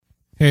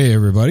Hey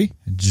everybody,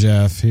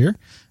 Jeff here.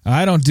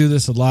 I don't do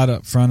this a lot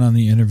up front on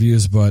the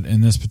interviews, but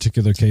in this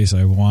particular case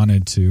I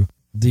wanted to.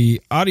 The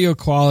audio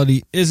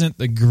quality isn't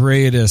the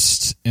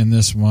greatest in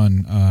this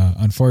one.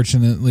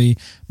 Unfortunately,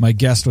 my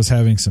guest was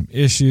having some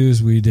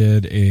issues. We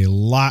did a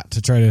lot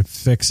to try to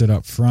fix it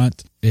up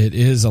front. It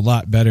is a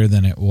lot better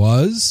than it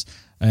was,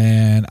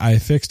 and I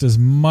fixed as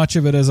much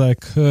of it as I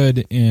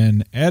could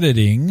in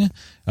editing,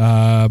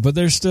 but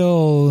there's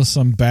still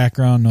some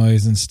background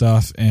noise and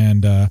stuff.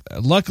 And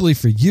luckily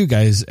for you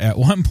guys, at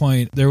one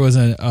point there was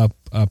a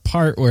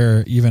part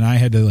where even I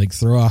had to like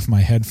throw off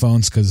my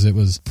headphones because it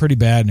was pretty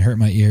bad and hurt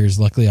my ears.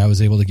 Luckily, I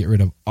was able to get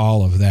rid of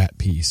all of that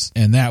piece,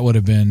 and that would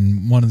have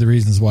been one of the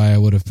reasons why I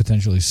would have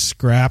potentially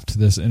scrapped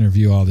this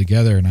interview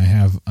altogether. And I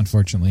have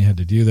unfortunately had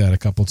to do that a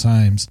couple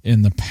times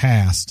in the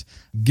past.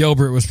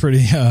 Gilbert was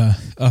pretty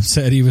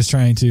upset. He was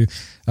trying to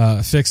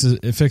fix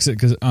it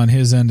cause on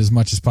his end as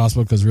much as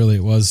possible, because really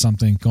it was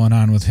something going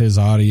on with his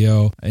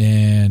audio,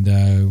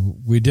 and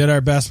we did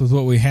our best with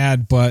what we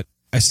had. But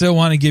I still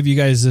want to give you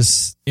guys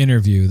this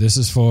interview. This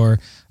is for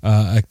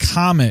a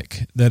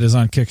comic that is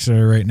on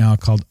Kickstarter right now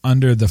called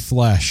Under the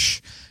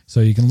Flesh. So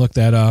you can look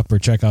that up or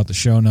check out the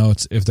show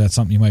notes if that's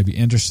something you might be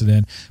interested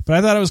in. But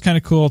I thought it was kind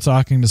of cool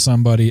talking to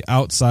somebody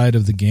outside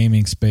of the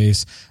gaming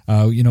space.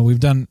 We've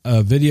done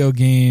video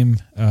game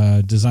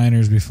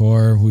designers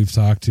before. We've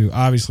talked to,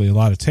 obviously, a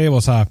lot of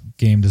tabletop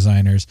game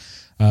designers.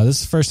 This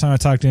is the first time I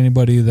talked to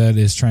anybody that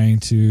is trying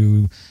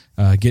to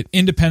get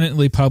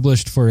independently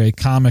published for a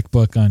comic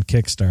book on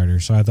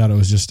Kickstarter. So I thought it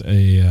was just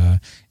a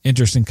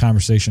interesting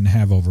conversation to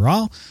have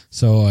overall.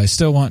 So I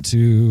still want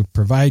to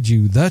provide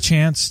you the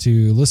chance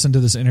to listen to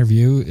this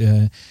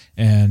interview,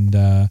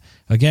 and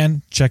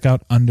again, check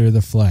out Under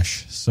the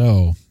Flesh.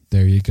 So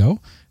there you go.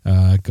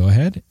 Go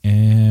ahead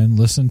and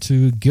listen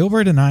to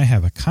Gilbert and I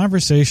have a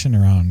conversation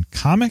around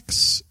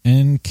comics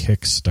and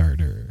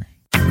Kickstarter.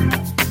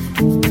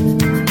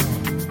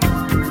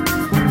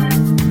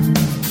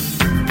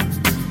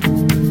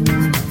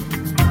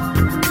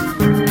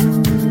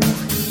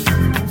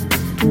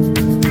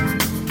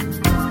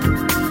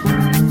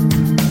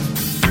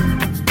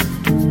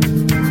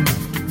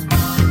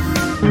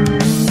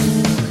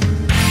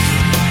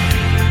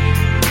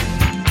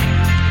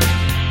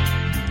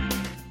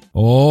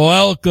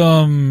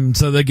 Welcome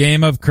to the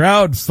Game of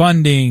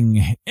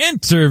Crowdfunding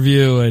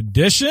Interview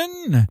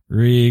Edition,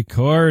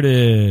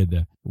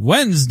 recorded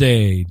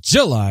Wednesday,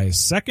 July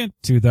 2nd,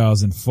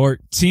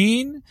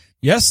 2014.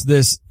 Yes,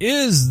 this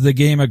is the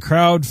Game of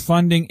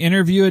Crowdfunding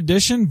Interview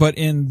Edition, but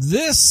in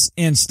this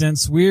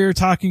instance, we're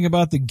talking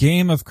about the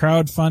game of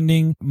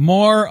crowdfunding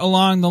more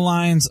along the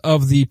lines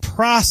of the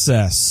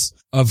process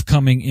of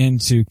coming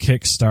into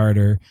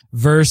Kickstarter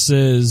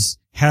versus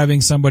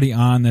having somebody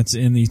on that's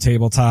in the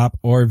tabletop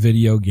or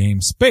video game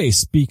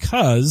space,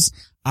 because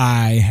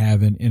I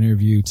have an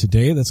interview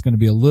today that's going to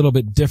be a little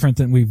bit different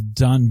than we've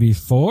done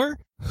before.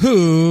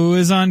 Who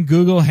is on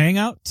Google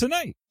Hangout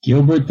tonight?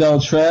 Gilbert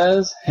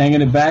Deltrez,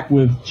 hanging it back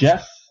with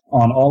Jeff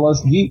on All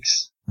Us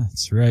Geeks.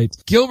 That's right.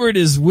 Gilbert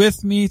is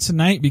with me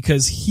tonight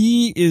because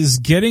he is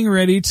getting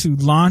ready to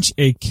launch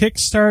a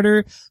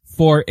Kickstarter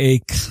for a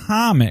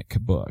comic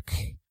book.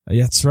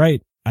 That's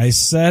right. I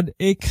said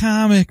a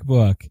comic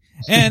book.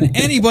 And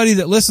anybody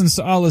that listens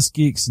to All Us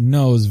Geeks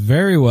knows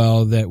very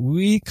well that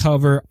we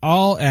cover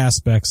all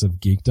aspects of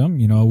geekdom.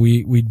 You know,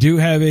 we do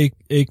have a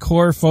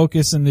core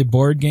focus in the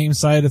board game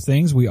side of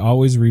things. We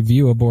always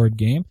review a board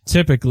game,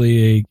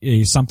 typically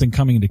a something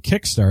coming to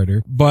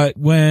Kickstarter. But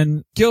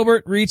when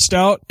Gilbert reached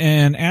out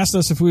and asked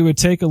us if we would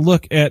take a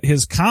look at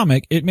his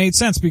comic, it made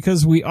sense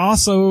because we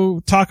also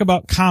talk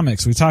about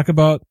comics. We talk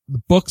about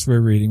the books we're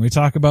reading. We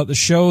talk about the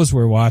shows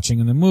we're watching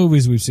and the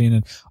movies we've seen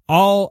and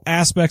all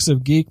aspects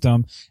of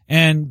geekdom.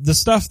 And the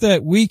stuff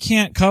that we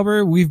can't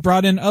cover, we've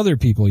brought in other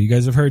people. You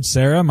guys have heard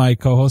Sarah, my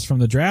co-host from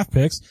the Draft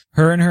Picks.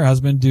 Her and her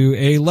husband do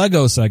a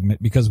Lego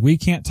segment because we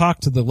can't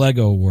talk to the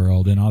Lego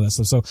world and all that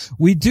stuff. So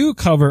we do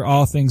cover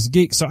all things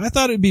geek. So I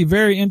thought it'd be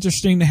very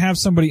interesting to have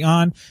somebody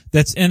on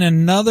that's in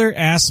another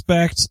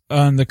aspect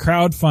on the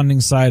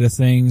crowdfunding side of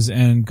things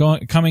and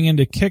coming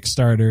into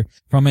Kickstarter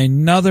from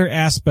another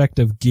aspect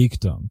of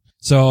geekdom.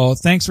 So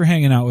thanks for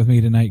hanging out with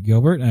me tonight,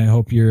 Gilbert. I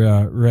hope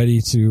you're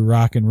ready to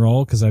rock and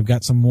roll because I've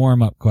got some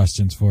warm-up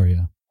questions for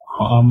you.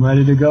 I'm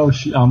ready to go.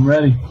 I'm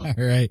ready. All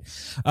right.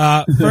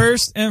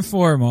 First and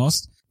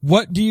foremost,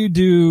 what do you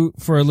do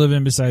for a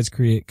living besides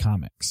create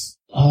comics?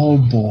 Oh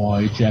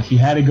boy, Jeff, you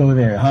had to go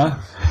there, huh?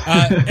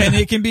 And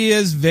it can be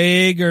as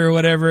vague or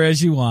whatever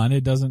as you want.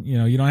 It doesn't,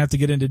 you don't have to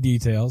get into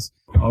details.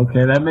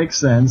 Okay, that makes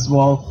sense.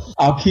 Well,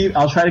 I'll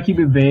try to keep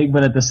it vague,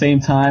 but at the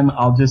same time,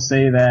 I'll just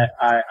say that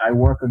I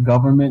work a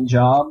government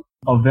job,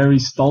 a very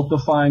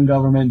stultifying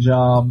government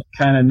job,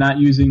 kind of not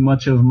using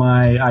much of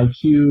my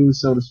IQ,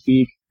 so to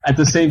speak. At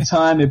the same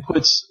time, it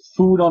puts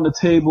food on the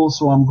table,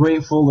 so I'm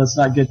grateful. Let's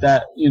not get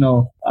that,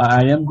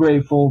 I am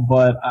grateful,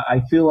 but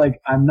I feel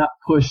like I'm not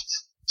pushed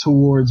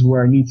towards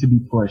where I need to be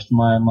pushed.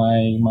 My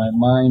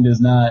mind is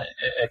not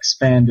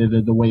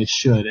expanded the way it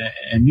should,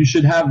 and you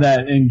should have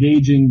that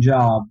engaging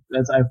job.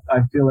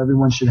 I feel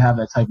everyone should have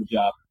that type of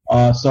job.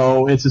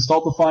 So it's a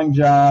stultifying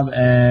job,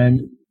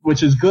 and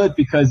which is good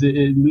because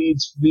it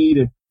leads me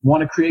to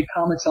want to create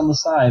comics on the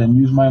side and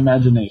use my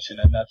imagination,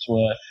 and that's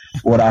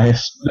what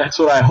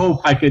I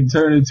hope I can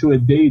turn into a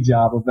day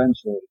job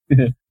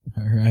eventually.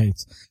 All right.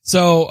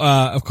 So,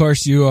 of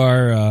course, you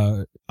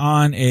are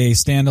on a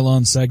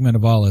standalone segment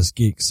of All Us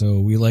Geeks. So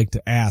we like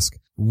to ask,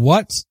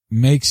 what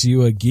makes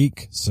you a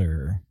geek,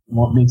 sir?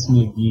 What makes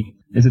me a geek?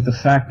 Is it the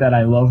fact that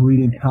I love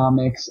reading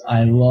comics?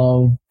 I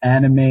love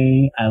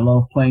anime. I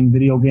love playing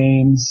video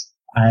games.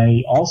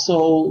 I also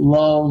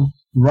love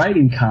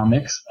writing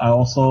comics. I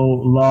also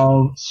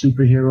love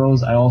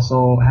superheroes. I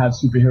also have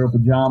superhero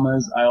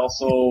pajamas. I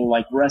also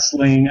like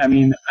wrestling. I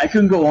mean, I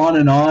can go on,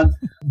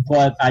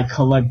 but I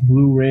collect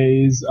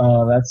Blu-rays.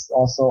 That's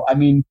also, I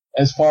mean,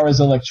 as far as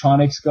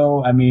electronics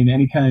go, I mean,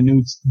 any kind of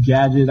new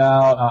gadget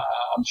out,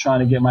 I'm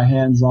trying to get my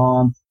hands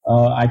on.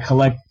 I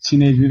collect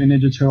Teenage Mutant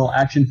Ninja Turtle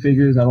action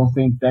figures. I don't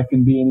think that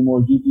can be any more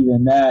geeky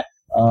than that.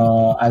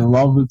 I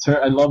love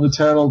the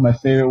turtles. My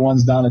favorite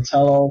one's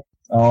Donatello.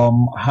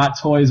 Hot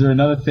toys are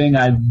another thing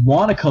I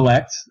want to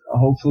collect.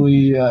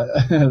 Hopefully,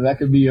 that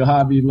could be a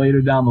hobby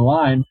later down the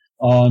line,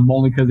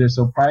 only because they're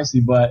so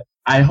pricey, but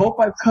I hope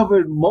I've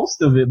covered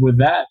most of it with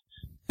that.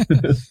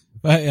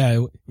 But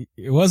yeah,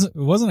 it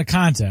wasn't a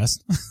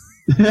contest.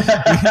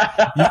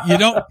 you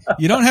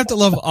don't have to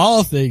love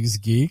all things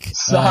geek.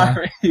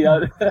 Sorry.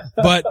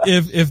 But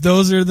if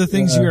those are the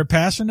things you are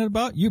passionate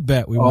about, you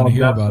bet we want to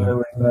hear about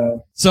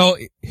it. So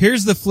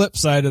here's the flip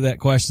side of that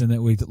question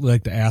that we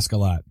like to ask a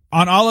lot.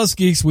 On All Us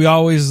Geeks, we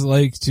always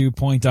like to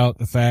point out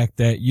the fact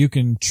that you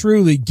can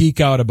truly geek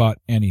out about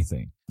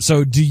anything.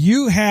 So do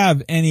you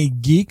have any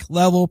geek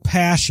level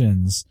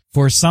passions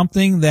for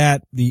something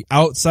that the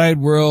outside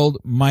world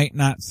might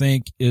not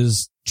think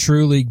is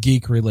truly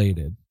geek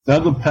related?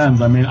 That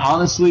depends. I mean,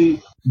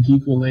 honestly,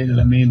 geek related.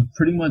 I mean,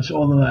 pretty much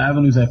all the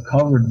avenues I've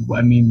covered.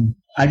 I mean,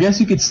 I guess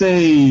you could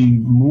say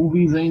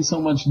movies ain't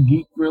so much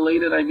geek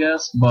related, I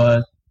guess,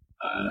 but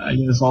I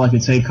guess that's all I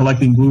could say.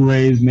 Collecting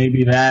Blu-rays,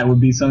 maybe that would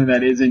be something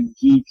that isn't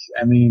geek.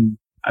 I mean,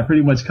 I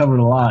pretty much covered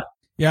a lot.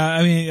 Yeah,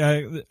 I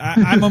mean,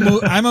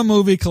 I'm a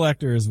movie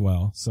collector as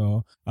well,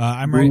 so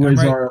I'm right.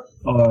 Blu-rays are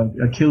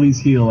Achilles'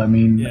 heel. I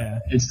mean,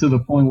 It's to the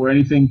point where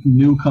anything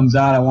new comes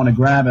out, I want to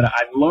grab it.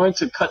 I've learned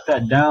to cut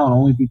that down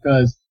only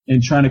because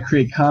in trying to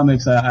create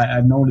comics,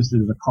 I've noticed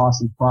it is a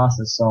costly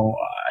process, so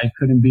I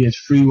couldn't be as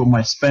free with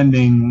my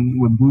spending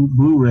with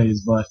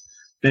Blu-rays, but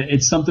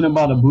it's something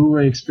about a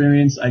Blu-ray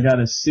experience. I got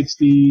a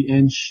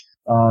 60-inch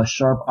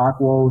Sharp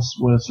Aquos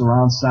with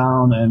surround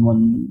sound, and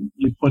when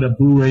you put a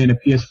Blu-ray in a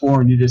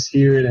PS4 and you just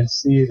hear it and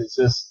see it, it's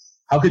just,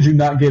 how could you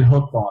not get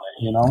hooked on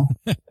it, you know?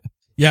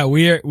 Yeah,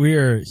 we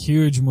are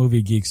huge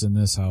movie geeks in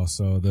this house.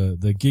 So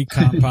the geek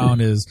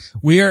compound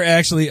we are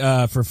actually,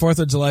 for 4th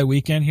of July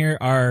weekend here,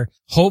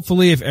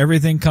 hopefully if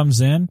everything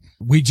comes in,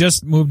 we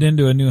just moved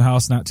into a new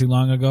house not too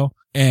long ago.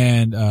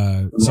 And,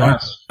 so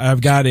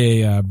I've got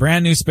a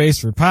brand new space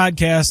for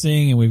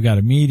podcasting, and we've got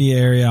a media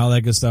area, all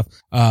that good stuff.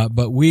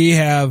 But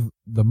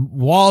the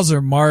walls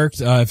are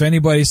marked. If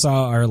anybody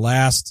saw our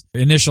last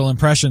initial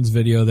impressions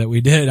video that we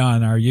did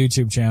on our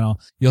YouTube channel,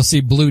 you'll see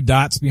blue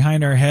dots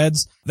behind our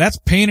heads. That's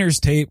painter's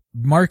tape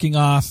marking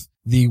off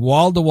the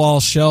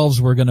wall-to-wall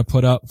shelves we're going to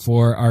put up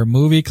for our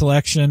movie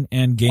collection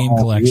and game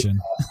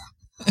collection.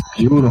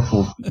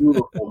 Beautiful.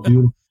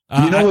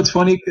 You know what's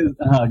funny?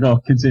 Go,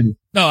 continue.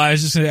 No, I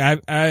was just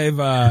saying,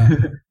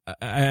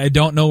 I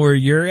don't know where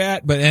you're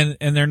at, but,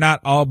 and they're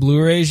not all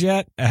Blu-rays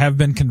yet. I have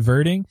been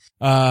converting,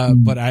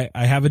 but I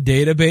have a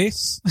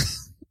database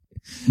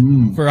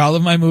for all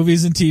of my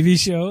movies and TV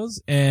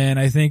shows. And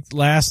I think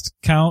last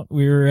count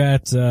we were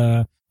at,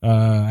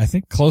 I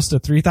think close to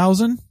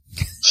 3,000.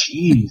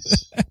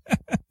 Jeez.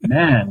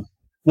 Man.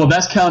 Well,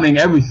 that's counting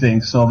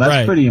everything. So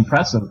that's pretty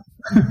impressive.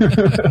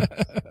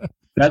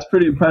 That's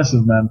pretty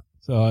impressive, man.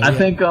 So, I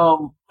think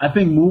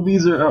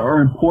movies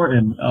are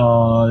important,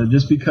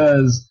 just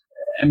because,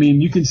 I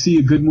mean, you can see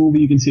a good movie,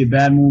 you can see a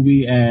bad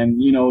movie,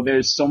 and, you know,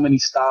 there's so many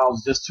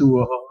styles just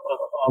to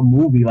a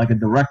movie. Like a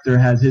director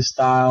has his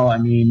style. I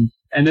mean,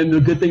 and then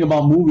the good thing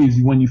about movies,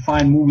 when you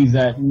find movies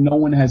that no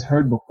one has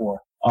heard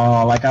before,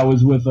 like I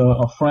was with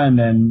a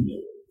friend, and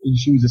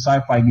she was a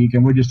sci-fi geek,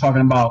 and we're just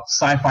talking about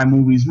sci-fi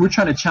movies. We're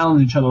trying to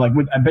challenge each other. Like,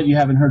 I bet you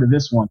haven't heard of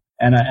this one.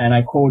 And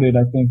I quoted,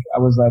 I think I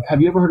was like,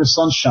 have you ever heard of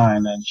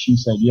Sunshine? And she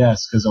said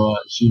yes, because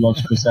she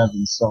loves Chris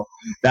Evans. So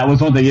that was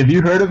one thing. Have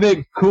you heard of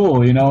it?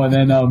 Cool, you know. And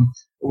then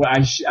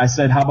I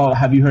said,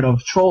 have you heard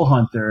of Troll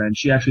Hunter? And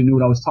she actually knew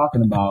what I was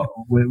talking about,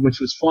 which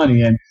was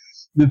funny. And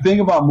the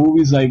thing about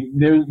movies, like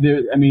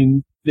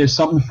there's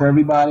something for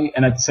everybody,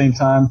 and at the same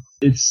time,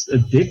 it's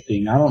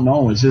addicting. I don't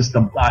know. It's just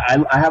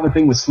I have a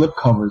thing with slip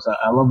covers.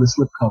 I love the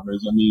slip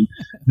covers. I mean,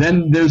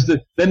 then there's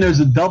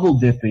the double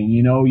dipping.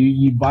 You know,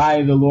 you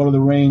buy the Lord of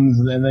the Rings,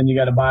 and then you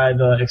got to buy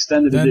the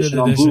extended edition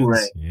on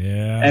Blu-ray.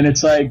 Yeah. And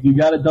it's like you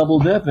got to double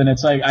dip, and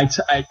it's like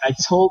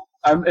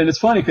and it's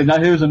funny because now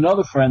here's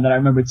another friend that I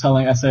remember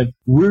telling. I said,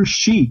 "We're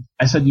sheep."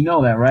 I said, "You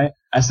know that, right?"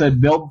 I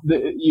said,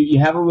 you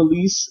have a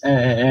release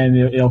and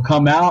it'll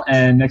come out,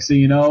 and next thing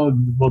you know,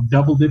 we're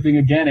double dipping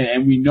again,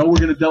 and we know we're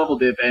going to double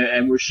dip,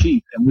 and we're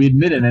sheep, and we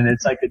admit it, and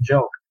it's like a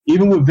joke.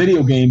 Even with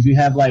video games, we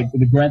have like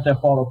the Grand Theft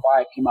Auto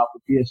 5 came out for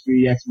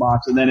PS3, Xbox,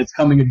 and then it's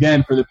coming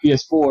again for the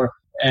PS4,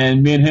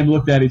 and me and him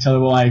looked at each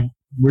other, we're like,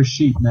 we're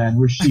sheep, man,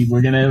 we're sheep.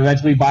 We're going to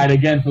eventually buy it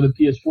again for the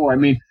PS4. I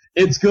mean,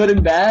 it's good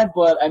and bad,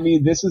 but I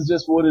mean, this is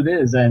just what it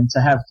is, and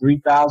to have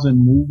 3,000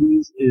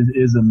 movies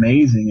is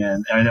amazing,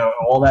 and I know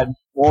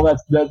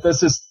that's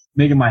just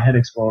making my head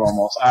explode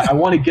almost. I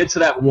want to get to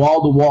that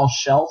wall-to-wall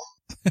shelf.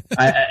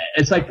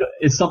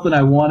 It's something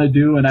I want to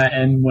do,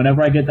 and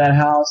whenever I get that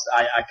house,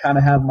 I kind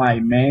of have my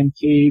man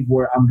cave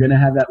where I'm gonna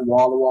have that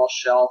wall-to-wall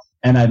shelf,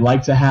 and I'd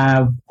like to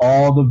have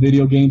all the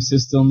video game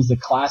systems, the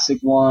classic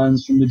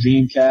ones from the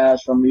Dreamcast,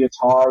 from the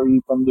Atari,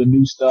 from the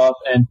new stuff,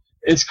 and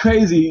it's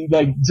crazy,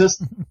 like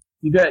just.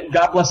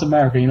 God bless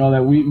America, you know,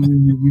 that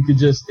we could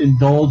just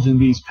indulge in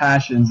these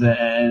passions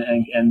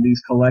and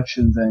these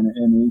collections,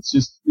 and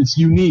it's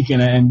unique,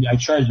 and I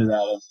treasure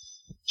that. And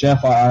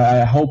Jeff,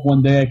 I hope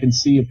one day I can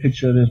see a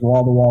picture of this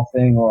wall-to-wall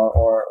thing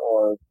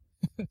or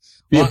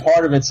be a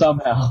part of it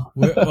somehow.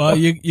 Well,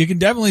 you can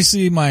definitely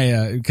see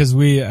my, cause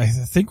I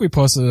think we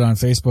posted it on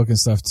Facebook and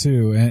stuff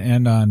too,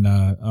 and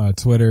on,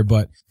 Twitter,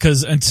 but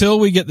cause until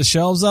we get the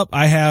shelves up,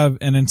 I have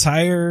an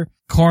entire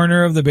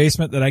corner of the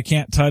basement that I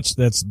can't touch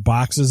that's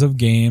boxes of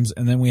games,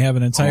 and then we have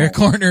an entire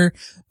corner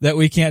that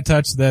we can't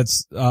touch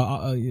that's,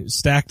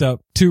 stacked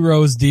up 2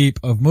 rows deep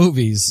of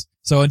movies.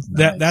 So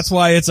that's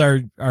why it's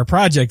our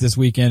project this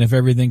weekend if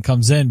everything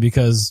comes in,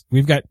 because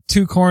we've got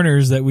 2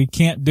 corners that we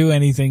can't do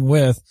anything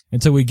with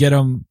until we get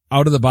them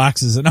out of the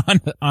boxes and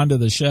onto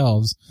the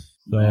shelves.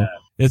 So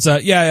it's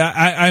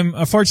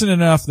I'm fortunate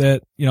enough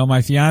that, you know,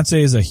 my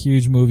fiance is a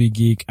huge movie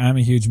geek. I'm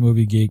a huge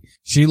movie geek.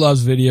 She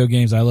loves video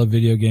games. I love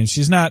video games.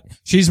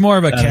 She's more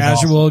of a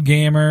casual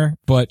gamer,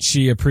 but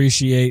she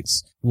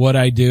appreciates what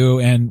I do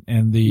and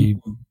the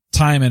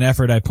time and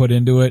effort I put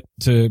into it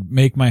to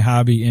make my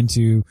hobby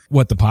into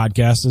what the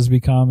podcast has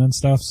become and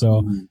stuff.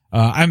 So,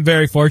 I'm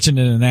very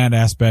fortunate in that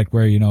aspect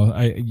where, you know,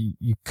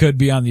 you could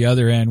be on the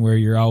other end where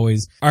you're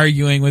always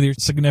arguing with your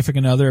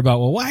significant other about,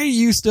 well, why are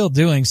you still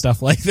doing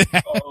stuff like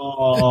that?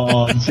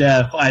 Oh,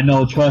 Jeff, I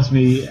know, trust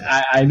me.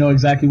 I know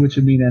exactly what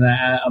you mean. And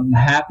I'm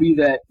happy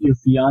that your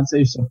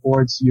fiance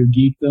supports your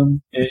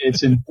geekdom.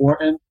 It's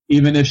important.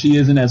 Even if she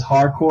isn't as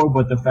hardcore,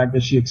 but the fact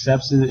that she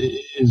accepts it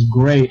is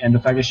great, and the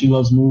fact that she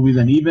loves movies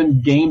and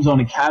even games on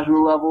a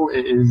casual level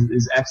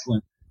is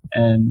excellent.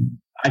 And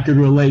I could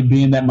relate,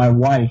 being that my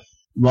wife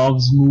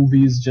loves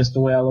movies just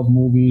the way I love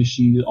movies.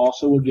 She's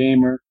also a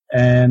gamer,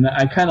 and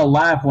I kind of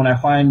laugh when I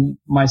find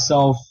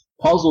myself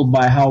puzzled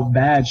by how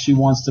bad she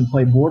wants to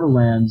play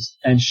Borderlands,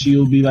 and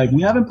she'll be like,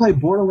 we haven't played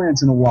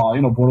Borderlands in a while,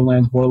 you know,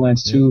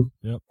 Borderlands 2,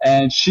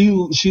 and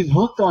she's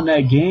hooked on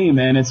that game,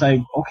 and it's like,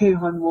 okay,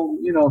 hon, well,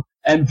 you know,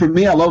 and for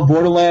me, I love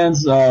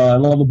Borderlands, I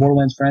love the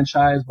Borderlands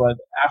franchise, but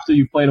after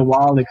you played a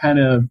while, it's kind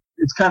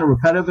of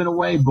repetitive in a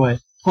way, but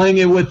playing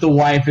it with the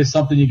wife is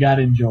something you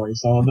gotta enjoy,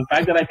 so the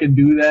fact that I can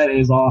do that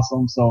is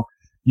awesome. So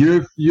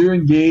you're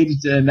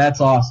engaged, and that's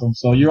awesome.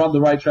 So you're on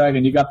the right track,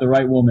 and you got the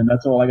right woman.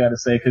 That's all I got to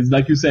say. Because,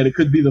 like you said, it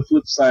could be the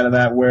flip side of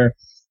that, where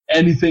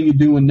anything you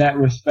do in that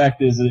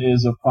respect is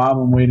a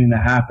problem waiting to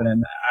happen.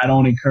 And I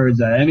don't encourage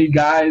that. Any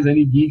guys,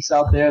 any geeks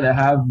out there that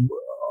have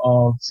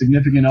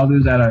significant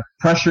others that are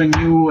pressuring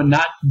you and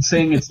not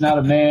saying it's not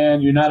a man,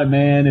 you're not a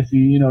man if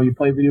you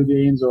play video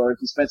games, or if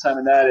you spend time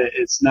in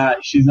that,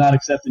 she's not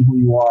accepting who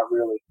you are,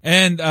 really.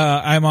 And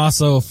I'm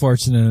also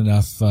fortunate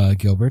enough,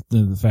 Gilbert,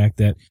 the fact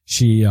that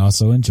she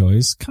also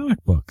enjoys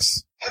comic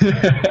books.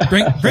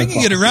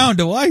 Bringing it around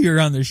to why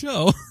you're on the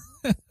show.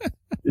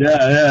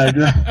 Yeah.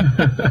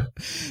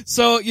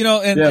 So,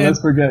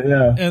 let's forget.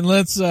 Yeah. And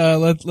let's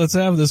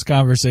have this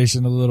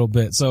conversation a little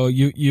bit. So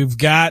you've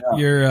got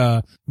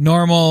your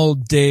normal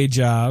day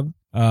job,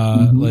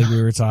 like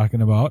we were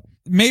talking about.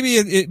 Maybe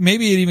it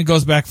even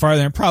goes back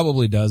farther, and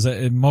probably does.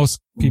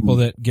 Most people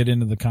that get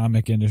into the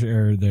comic industry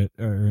or that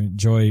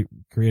enjoy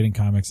creating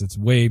comics, it's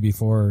way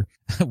before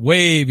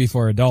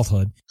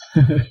adulthood.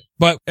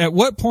 But at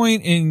what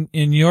point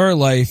in your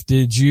life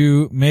did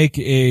you make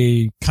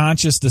a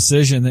conscious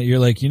decision that you're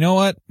like, you know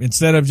what?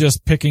 Instead of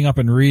just picking up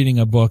and reading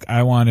a book,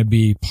 I want to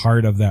be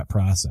part of that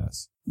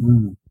process?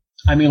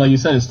 I mean, like you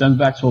said, it stems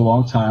back to a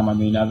long time. I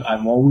mean,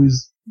 I've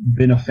always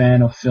been a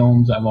fan of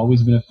films. I've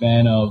always been a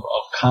fan of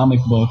comic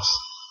books.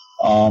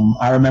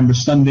 I remember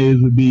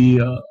Sundays would be,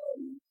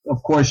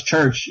 of course,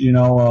 church,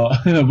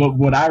 but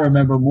what I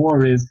remember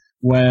more is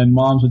when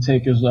moms would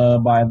take us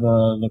by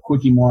the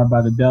Quickie Mart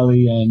by the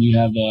deli, and you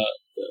have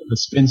the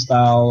spin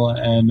style,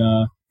 and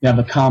you have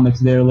the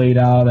comics there laid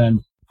out. And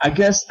I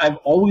guess I've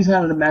always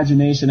had an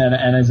imagination,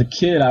 and as a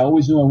kid, I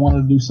always knew I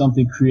wanted to do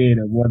something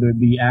creative, whether it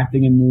be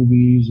acting in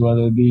movies,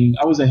 whether it be,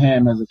 I was a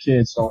ham as a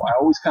kid, so I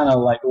always kind of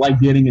like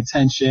getting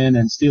attention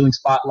and stealing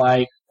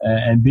spotlight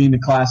and being the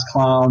class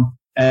clown.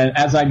 And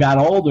as I got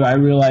older, I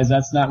realized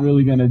that's not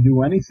really going to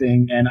do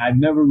anything, and I've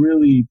never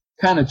really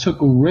kind of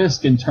took a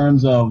risk in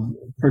terms of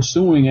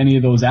pursuing any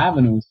of those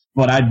avenues.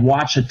 but I'd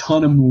watch a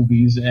ton of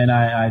movies and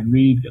I'd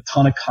read a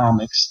ton of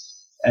comics.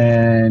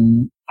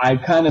 And I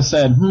kind of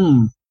said,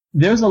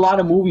 there's a lot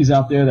of movies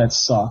out there that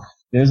suck.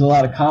 There's a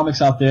lot of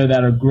comics out there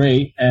that are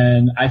great.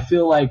 And I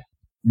feel like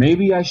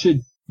maybe I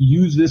should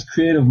use this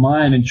creative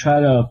mind and try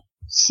to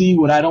see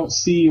what I don't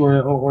see,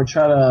 or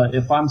try to,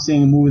 if I'm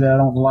seeing a movie that I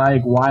don't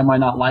like, why am I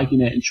not liking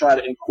it, and try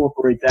to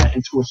incorporate that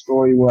into a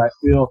story where I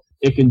feel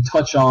it can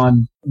touch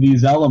on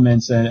these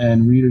elements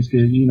and readers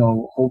could,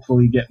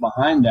 hopefully get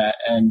behind that.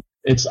 And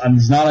it's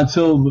not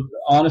until,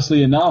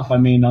 honestly enough,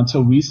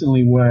 until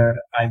recently where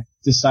I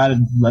decided,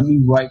 let me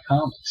write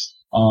comics.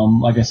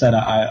 Like I said,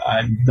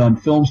 I've done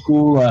film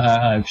school,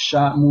 I've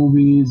shot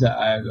movies,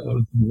 I've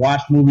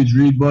watched movies,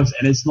 read books,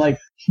 and it's like,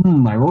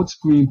 I wrote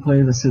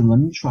screenplays. I said, let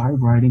me try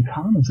writing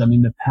comics.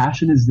 The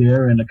passion is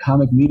there, and the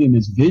comic medium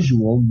is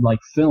visual, like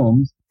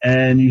films,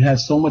 and you have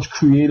so much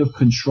creative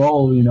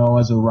control,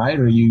 as a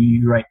writer.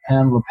 You write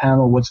panel to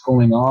panel what's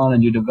going on,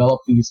 and you develop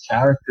these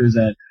characters,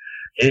 and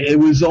it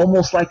was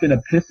almost like an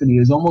epiphany. It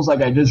was almost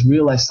like I just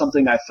realized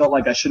something I felt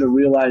like I should have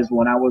realized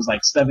when I was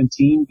like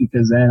 17,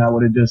 because then I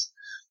would have just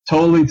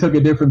totally took a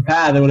different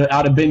path.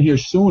 I'd have been here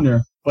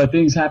sooner, but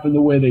things happen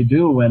the way they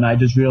do, and I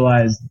just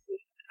realized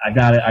I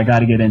got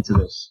to get into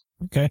this.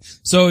 Okay.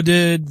 So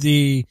did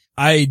the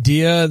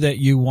idea that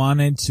you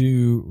wanted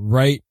to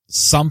write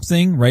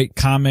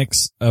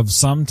comics of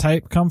some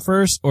type come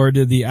first, or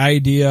did the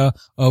idea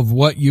of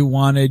what you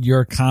wanted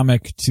your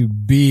comic to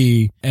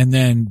be and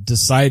then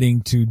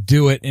deciding to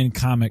do it in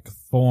comic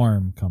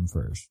form come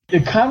first?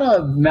 It kind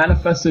of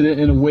manifested it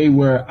in a way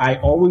where I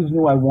always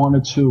knew I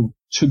wanted to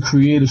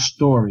create a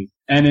story.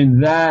 And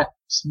in that,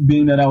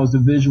 being that I was a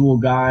visual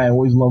guy, I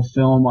always loved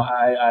film,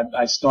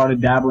 I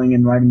started dabbling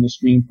in writing the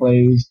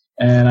screenplays,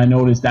 and I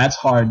noticed that's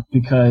hard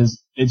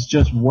because it's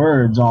just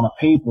words on a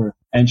paper,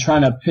 and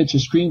trying to pitch a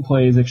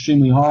screenplay is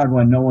extremely hard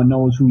when no one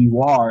knows who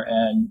you are,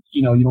 and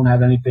you don't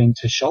have anything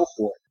to show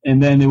for it.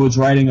 And then it was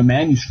writing a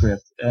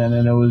manuscript, and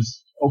then it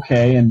was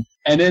okay. And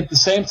at the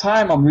same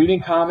time, I'm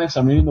reading comics,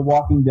 I'm reading The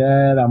Walking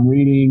Dead, I'm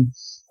reading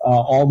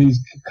all these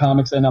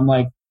comics, and I'm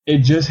like, it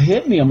just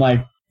hit me. I'm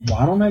like,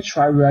 why don't I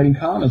try writing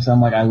comics? I'm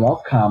like, I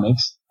love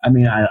comics.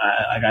 Like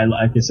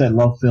I said,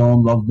 love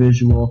film, love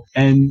visual.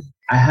 And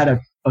I had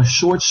a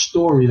short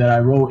story that I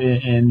wrote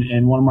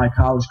in one of my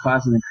college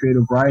classes in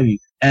creative writing.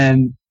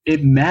 And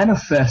it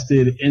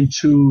manifested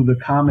into the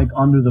comic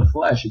Under the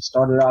Flesh. It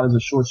started out as a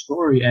short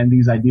story, and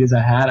these ideas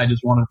I had, I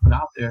just wanted to put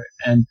out there.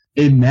 And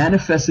it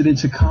manifested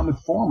into comic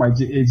form.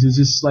 It's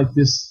just like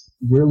this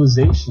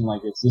realization,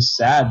 like it's just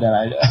sad that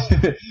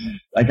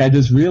I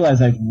just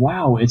realized, like,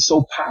 wow, it's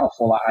so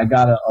powerful. I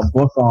got a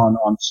book on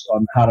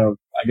how to,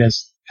 I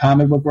guess,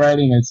 comic book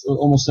writing. It's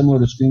almost similar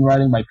to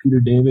screenwriting by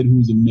Peter David,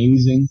 who's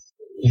amazing.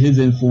 His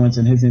influence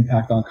and his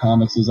impact on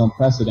comics is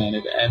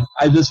unprecedented. And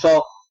I just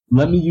felt,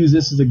 let me use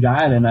this as a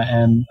guide, and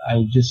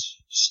I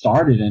just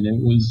started, and it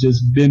was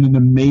just been an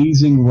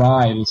amazing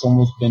ride. It's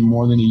almost been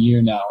more than a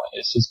year now.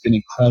 It's just been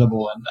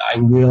incredible, and I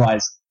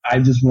realized I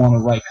just want to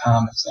write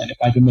comics, and if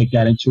I can make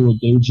that into a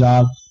day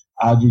job,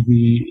 I'll just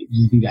be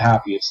the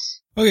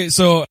happiest. Okay,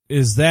 so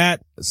is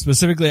that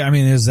specifically,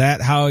 is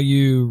that how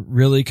you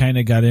really kind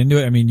of got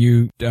into it?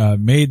 You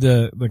made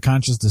the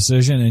conscious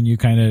decision, and you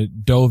kind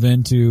of dove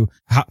into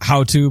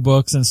how-to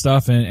books and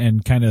stuff,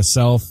 and kind of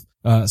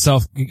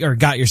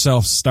got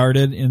yourself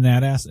started in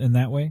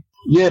that way?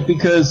 Yeah,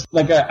 because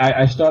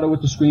I started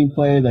with the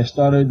screenplays. I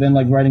started then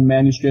writing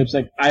manuscripts.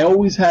 I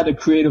always had a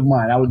creative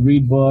mind. I would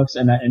read books,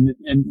 and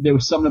there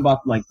was something about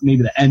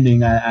maybe the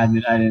ending I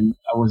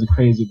wasn't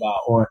crazy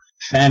about, or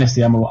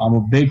fantasy. I'm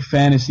a big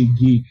fantasy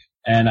geek,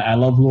 and I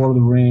love Lord of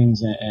the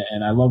Rings,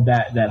 and I love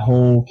that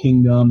whole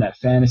kingdom, that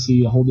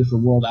fantasy, a whole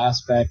different world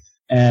aspect.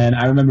 And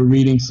I remember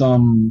reading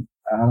some,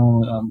 I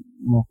don't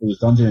know if it was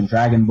Dungeons and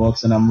Dragon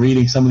books, and I'm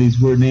reading some of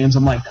these weird names.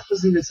 I'm like, that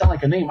doesn't even sound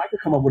like a name. I could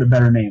come up with a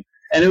better name.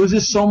 And it was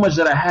just so much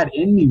that I had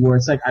in me where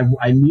it's like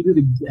I needed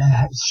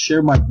to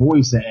share my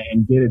voice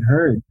and get it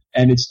heard.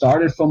 And it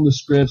started from the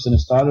scripts, and it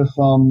started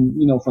from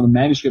the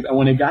manuscript. And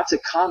when it got to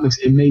comics,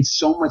 it made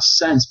so much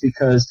sense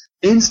because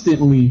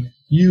instantly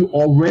you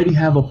already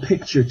have a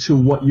picture to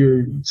what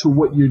you're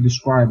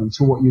describing,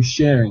 to what you're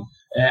sharing.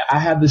 I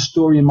have this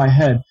story in my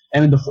head,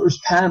 and in the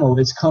first panel,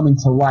 it's coming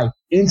to life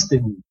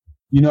instantly.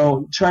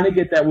 Trying to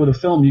get that with a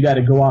film, you got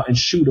to go out and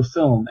shoot a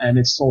film, and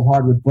it's so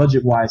hard with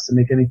budget-wise to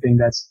make anything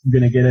that's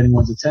going to get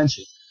anyone's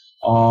attention.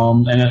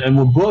 And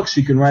with books,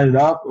 you can write it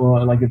up,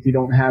 or if you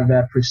don't have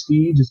that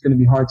prestige, it's going to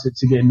be hard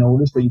to get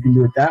noticed, but you can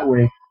do it that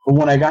way. But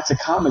when I got to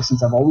comics,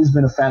 since I've always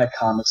been a fan of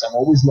comics, I've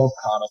always loved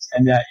comics,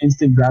 and that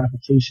instant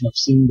gratification of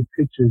seeing the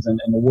pictures and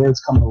the words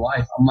come to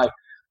life, I'm like,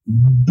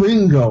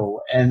 bingo!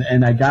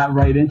 And I got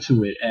right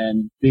into it.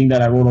 And being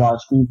that I wrote a lot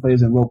of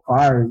screenplays and wrote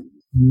prior,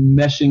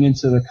 meshing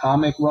into the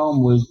comic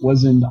realm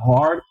wasn't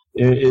hard.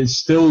 It's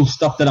still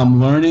stuff that I'm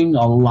learning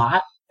a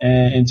lot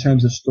in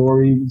terms of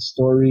story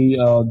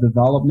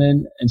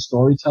development and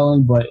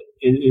storytelling, but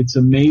it's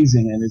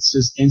amazing, and it's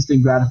just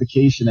instant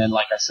gratification. And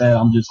like I said,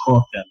 I'm just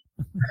hooked,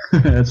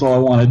 and that's all I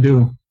want to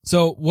do.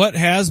 So what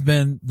has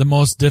been the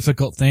most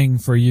difficult thing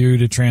for you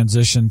to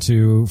transition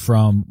to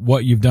from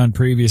what you've done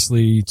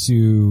previously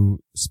to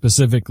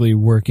specifically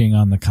working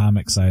on the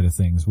comic side of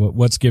things?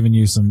 What's given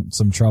you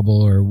some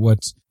trouble, or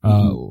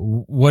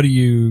what are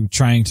you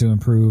trying to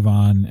improve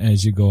on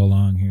as you go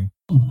along here?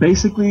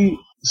 Basically,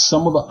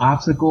 some of the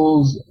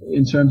obstacles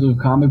in terms of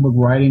comic book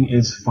writing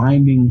is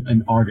finding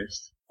an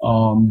artist.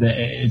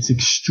 It's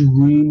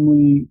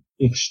extremely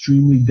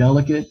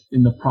delicate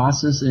in the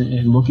process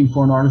in looking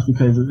for an artist,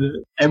 because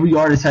every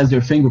artist has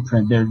their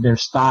fingerprint, their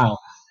style,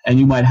 and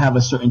you might have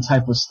a certain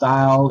type of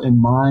style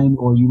in mind,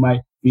 or you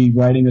might be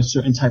writing a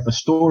certain type of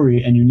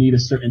story and you need a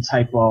certain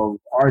type of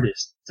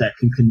artist that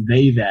can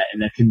convey that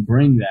and that can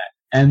bring that.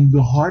 And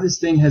the hardest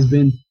thing has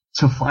been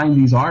to find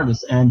these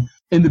artists. And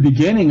in the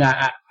beginning,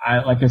 I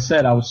like I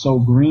said, I was so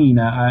green.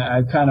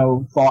 I kind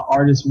of thought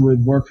artists would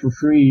work for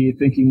free,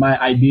 thinking my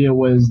idea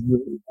was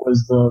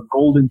the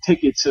golden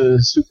ticket to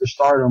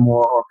superstardom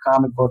or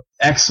comic book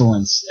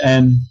excellence.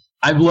 And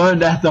I've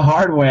learned that the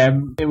hard way.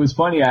 It was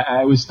funny.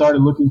 I was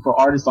started looking for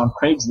artists on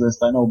Craigslist.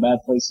 I know, bad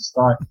place to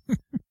start.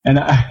 And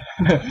I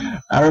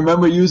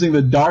remember using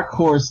the Dark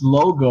Horse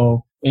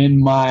logo in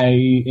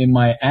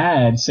my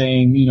ad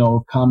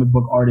saying, comic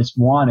book artist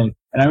wanted.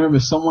 And I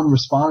remember someone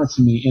responded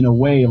to me in a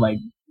way like,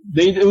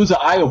 it was an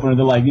eye opener.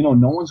 They're like, no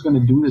one's going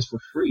to do this for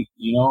free,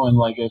 and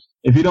like,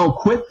 if you don't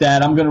quit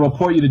that, I'm going to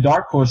report you to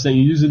Dark Horse that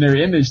you're using their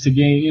image to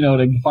gain,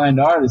 to find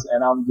artists.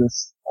 And I'm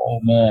just, oh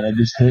man, it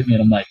just hit me.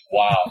 And I'm like,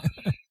 wow.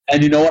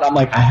 And you know what? I'm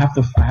like, I have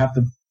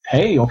to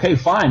pay. Okay,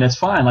 fine. That's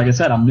fine. Like I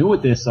said, I'm new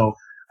at this. So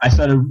I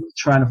started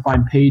trying to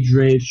find page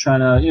rates,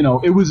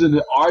 it was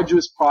an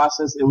arduous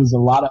process. It was a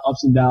lot of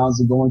ups and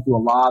downs and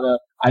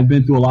I've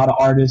been through a lot of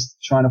artists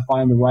trying to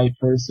find the right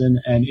person,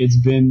 and it's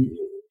been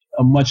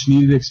a much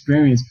needed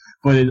experience,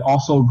 but it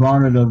also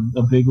garnered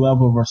a big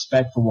level of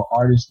respect for what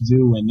artists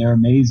do, and they're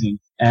amazing.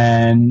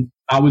 And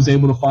I was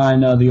able to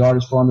find the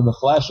artist for Under the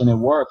Flesh, and it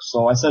worked.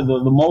 So I said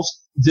the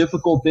most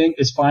difficult thing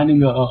is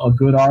finding a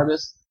good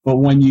artist, but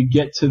when you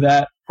get to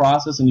that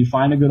process and you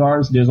find a good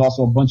artist, there's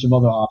also a bunch of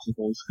other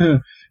obstacles.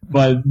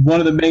 But one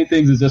of the main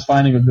things is just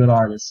finding a good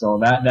artist. So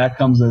that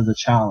comes as a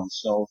challenge.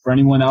 So for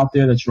anyone out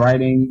there that's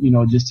writing,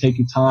 just take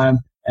your time.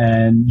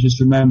 And just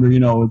remember,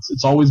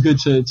 it's always good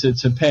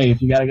to pay.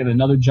 If you got to get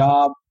another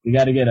job, you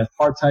got to get a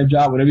part-time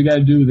job, whatever you got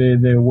to do,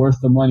 they're worth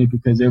the money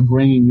because they're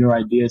bringing your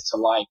ideas to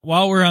life.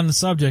 While we're on the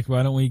subject,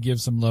 why don't we give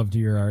some love to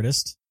your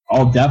artist?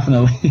 Oh,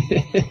 definitely.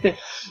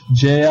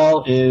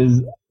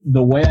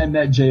 The way I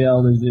met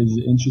JL is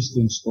an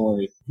interesting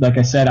story. Like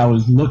I said, I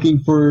was looking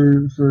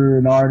for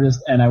an artist,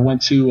 and I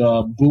went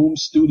to Boom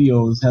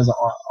Studios, has an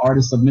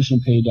artist submission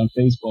page on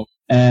Facebook,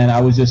 and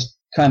I was just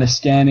kind of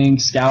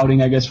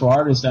scouting, I guess, for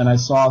artists, and I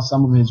saw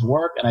some of his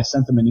work, and I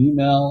sent him an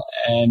email,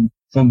 and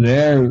from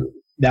there,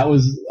 that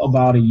was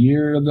about a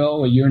year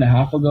and a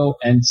half ago,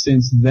 and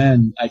since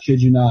then, I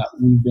kid you not,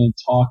 we've been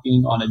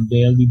talking on a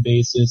daily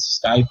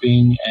basis,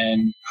 Skyping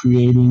and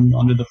creating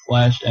Under the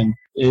Flesh, and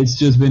it's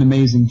just been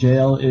amazing.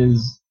 JL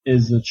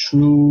is a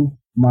true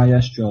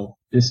maestro.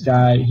 This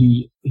guy,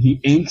 he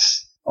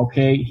inks,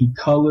 okay, he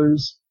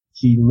colors,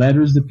 he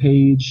letters the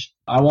page.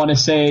 I want to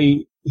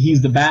say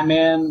he's the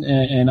Batman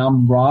and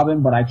I'm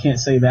Robin, but I can't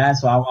say that.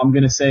 So I'm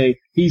going to say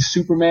he's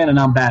Superman and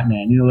I'm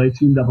Batman. They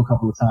teamed up a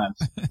couple of times.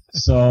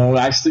 So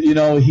actually,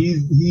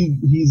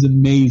 he's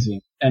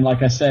amazing. And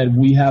like I said,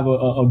 we have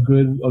a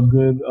good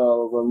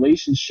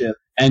relationship,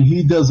 and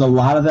he does a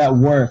lot of that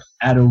work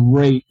at a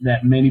rate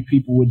that many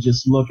people would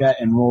just look at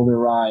and roll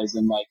their eyes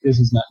and like, this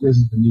is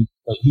beneath.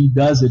 But he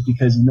does it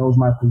because he knows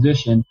my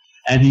position,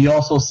 and he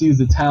also sees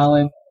the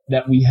talent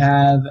that we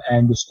have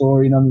and the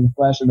story in Under the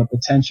Flesh and the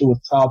potential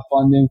with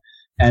crowdfunding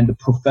and the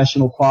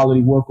professional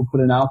quality work we're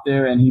putting out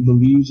there, and he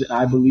believes and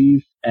I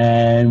believe,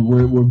 and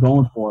we're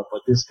going for it.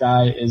 But this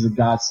guy is a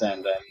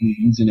godsend.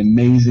 He's an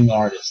amazing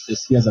artist.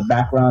 He has a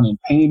background in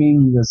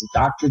painting. He has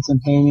doctorates in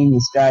painting.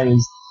 This guy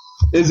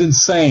is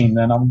insane,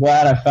 and I'm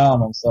glad I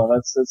found him. So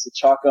that's a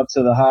chalk up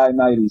to the high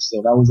 90s.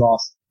 So that was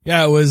awesome.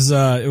 Yeah, it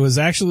was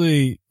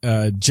actually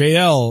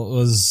JL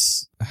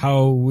was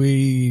how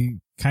we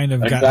kind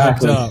of got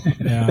hooked up.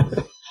 Yeah.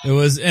 It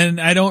was,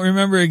 and I don't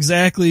remember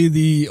exactly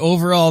the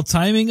overall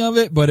timing of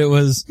it, but it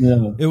was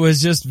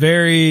just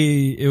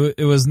very,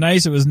 it was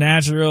nice. It was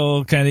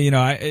natural, kind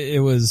of,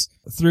 it was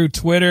through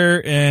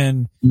Twitter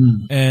and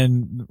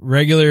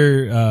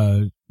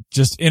regular,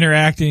 just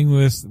interacting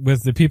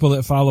with the people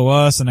that follow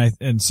us.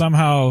 And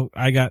somehow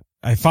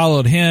I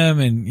followed him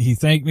and he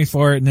thanked me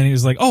for it. And then he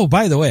was like, oh,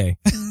 by the way,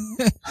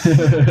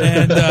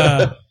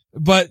 and,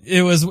 but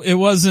it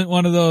wasn't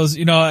one of those,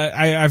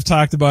 I've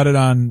talked about it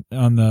on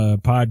the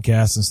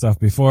podcast and stuff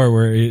before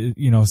where,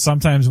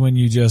 sometimes when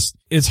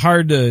it's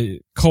hard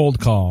to cold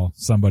call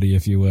somebody,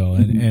 if you will.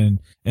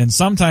 And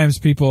sometimes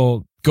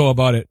people go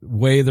about it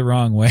way the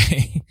wrong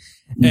way.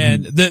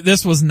 And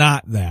this was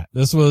not that.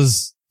 This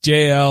was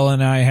JL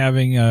and I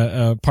having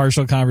a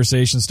partial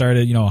conversation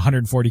started,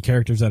 140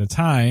 characters at a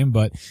time,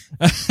 but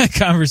a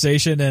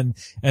conversation. And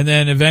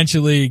then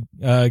eventually,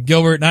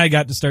 Gilbert and I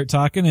got to start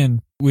talking,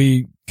 and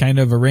we kind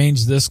of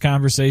arranged this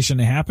conversation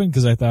to happen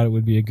because I thought it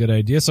would be a good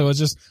idea. So it's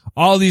just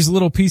all these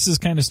little pieces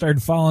kind of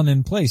started falling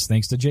in place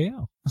thanks to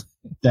JL.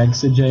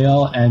 Thanks to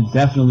JL, and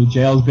definitely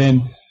JL's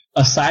been,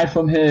 aside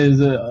from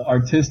his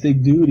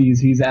artistic duties,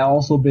 he's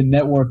also been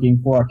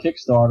networking for our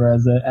Kickstarter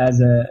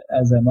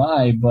as am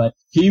I. But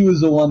he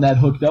was the one that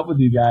hooked up with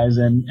you guys,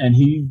 and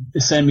he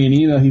sent me an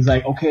email. He's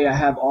like, okay, I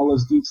have all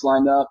those geeks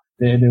lined up.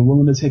 They're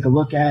willing to take a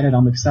look at it.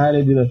 I'm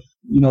excited to,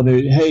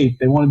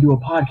 they want to do a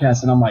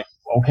podcast. And I'm like,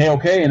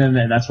 okay. And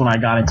then that's when I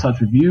got in touch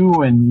with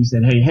you, and you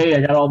said, hey, I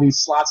got all these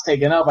slots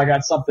taken up. I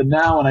got something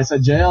now. And I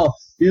said, JL,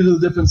 here's the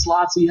different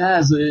slots he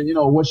has.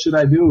 What should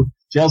I do?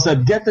 JL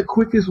said, get the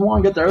quickest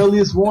one, get the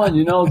earliest one,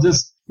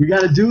 we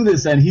got to do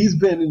this. And he's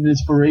been an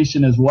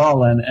inspiration as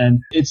well. And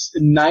it's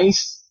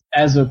nice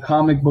as a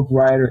comic book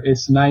writer.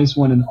 It's nice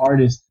when an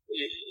artist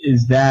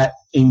is that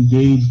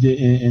engaged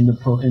in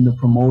the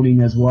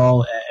promoting as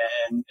well.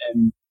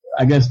 And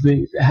I guess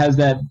has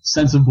that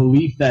sense of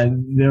belief that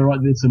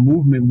it's a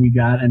movement we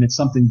got and it's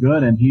something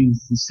good. And he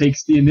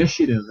takes the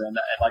initiative. And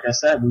like I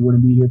said, we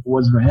wouldn't be here if it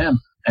wasn't for him.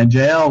 And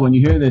JL, when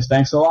you hear this,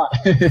 thanks a lot.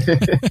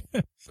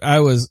 I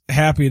was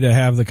happy to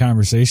have the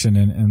conversation,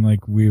 and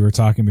like we were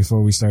talking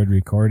before we started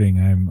recording,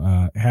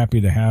 I'm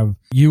happy to have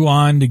you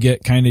on to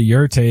get kind of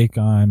your take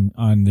on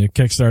the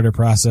Kickstarter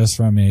process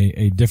from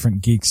a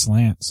different geek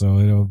slant.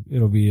 So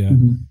it'll be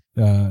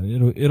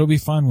it'll be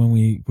fun when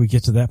we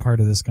get to that part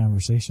of this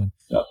conversation.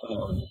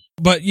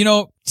 But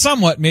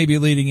somewhat maybe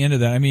leading into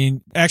that. I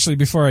mean, actually,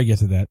 before I get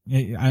to that,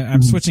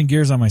 I'm switching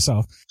gears on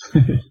myself.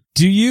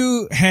 Do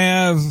you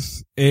have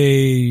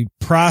a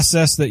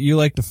process that you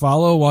like to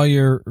follow while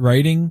you're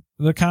writing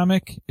the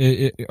comic?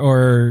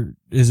 Or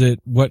is it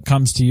what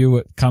comes to you,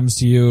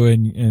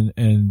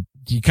 and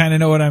you kind of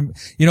know what I'm,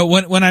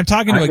 when I'm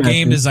talking to a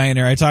game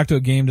designer, I talk to a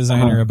game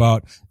designer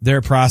about their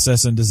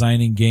process in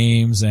designing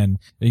games, and,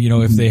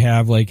 if they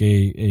have like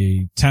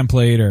a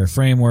template or a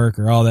framework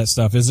or all that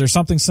stuff. Is there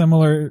something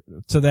similar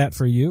to that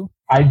for you?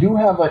 I do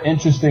have an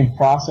interesting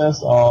process.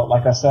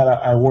 Like I said,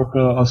 I work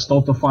a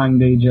stultifying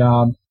day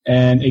job,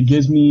 and it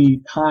gives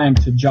me time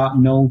to jot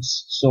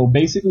notes. So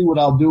basically what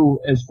I'll do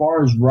as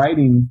far as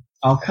writing,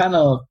 I'll kind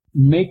of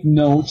make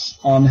notes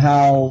on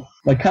how,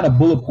 like kind of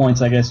bullet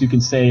points, I guess you can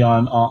say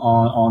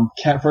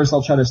first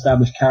I'll try to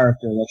establish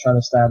characters. I'll try to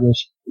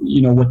establish,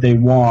 what they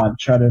want,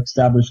 try to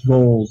establish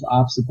goals,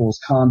 obstacles,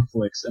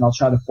 conflicts, and I'll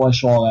try to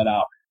flesh all that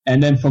out.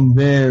 And then from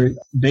there,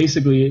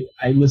 basically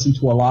I listen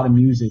to a lot of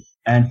music.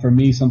 And for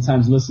me,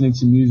 sometimes listening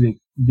to music,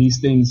 these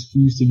things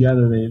fuse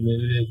together.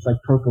 It's like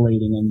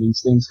percolating, and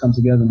these things come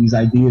together, and these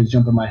ideas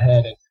jump in my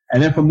head.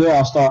 And then from there,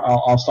 I'll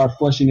start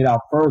fleshing it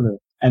out further.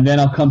 And then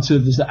I'll come to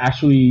this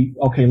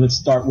okay, let's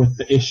start with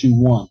the issue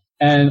 1.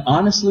 And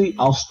honestly,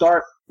 I'll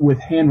start with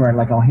handwriting.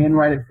 Like I'll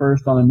handwrite it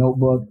first on a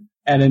notebook.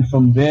 And then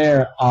from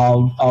there,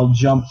 I'll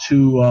jump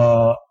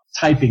to,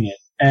 typing it.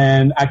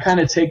 And I kind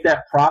of take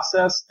that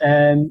process,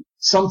 and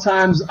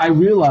sometimes I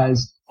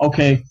realize,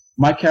 okay,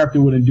 my character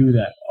wouldn't do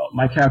that.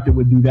 My character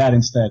would do that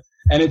instead.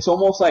 And it's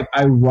almost like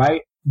I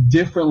write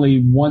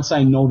differently once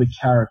I know the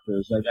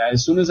characters. Like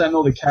as soon as I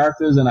know the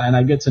characters and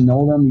I get to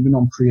know them, even though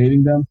I'm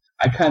creating them,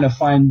 I kind of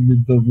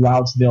find the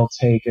routes they'll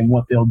take and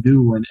what they'll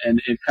do.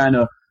 And it kind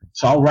of,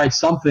 so I'll write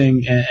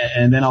something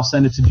and then I'll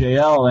send it to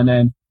JL, and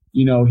then,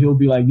 he'll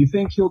be like, you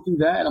think he'll do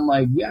that? I'm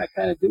like, yeah, I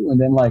kind of do. And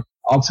then like,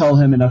 I'll tell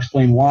him and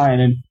explain why.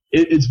 And then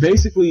it's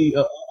basically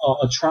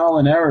a trial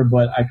and error,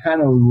 but I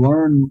kind of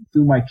learn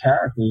through my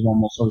characters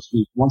almost, so to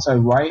speak. Once I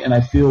write and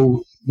I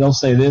feel they'll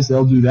say this,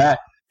 they'll do that,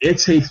 it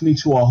takes me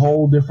to a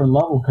whole different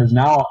level, because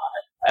now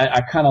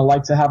I kind of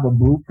like to have a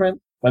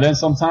blueprint, but then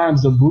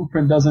sometimes the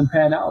blueprint doesn't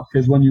pan out,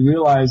 because when you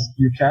realize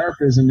your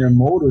characters and their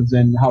motives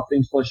and how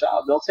things flesh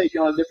out, they'll take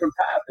you on a different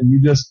path, and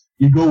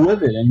you go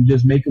with it, and you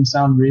just make them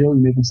sound real,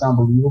 you make them sound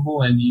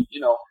believable, and you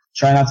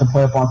try not to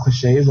play up on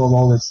cliches,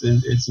 although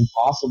it's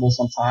impossible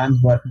sometimes,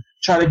 but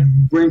try to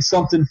bring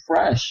something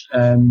fresh.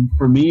 And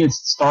for me, it's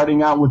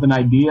starting out with an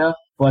idea,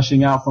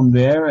 fleshing out from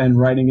there, and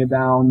writing it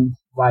down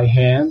by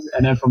hand,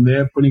 and then from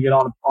there putting it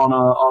on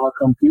a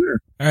computer.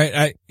 All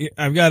right,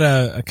 I've got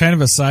a kind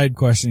of a side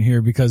question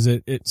here, because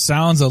it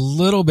sounds a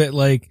little bit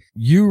like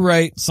you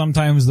write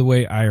sometimes the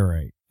way I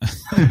write.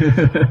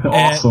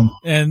 Awesome.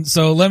 And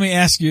so let me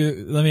ask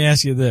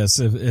you this: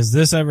 has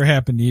this ever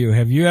happened to you?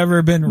 Have you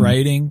ever been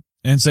writing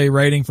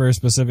for a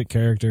specific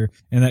character,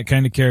 and that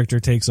kind of character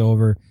takes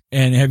over?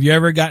 And have you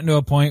ever gotten to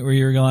a point where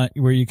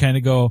you kind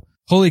of go,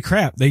 holy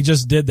crap, they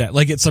just did that?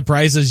 Like it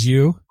surprises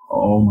you?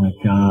 Oh my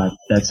God,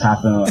 that's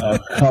happened a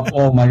couple.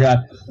 Oh my God.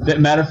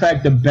 Matter of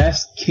fact, the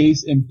best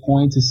case in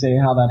point to say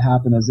how that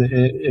happened is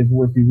if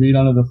you read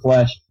Under the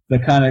Flesh, the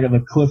kind of the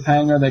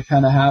cliffhanger that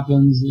kind of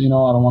happens. I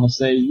don't want to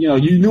say,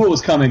 you knew it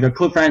was coming. A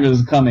cliffhanger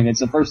is coming. It's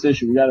the first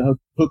issue. We got to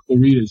hook the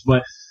readers,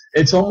 but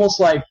it's almost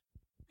like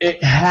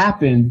it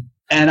happened,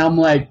 and I'm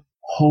like,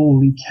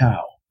 holy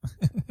cow.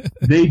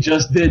 They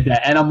just did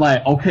that. And I'm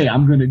like, okay,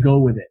 I'm going to go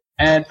with it.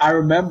 And I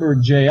remember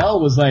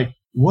JL was like,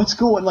 what's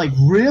going, like,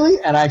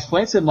 really? And I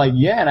explained to him, like,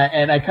 yeah.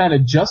 And I kind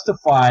of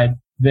justified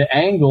the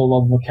angle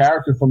of the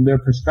character from their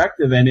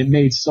perspective. And it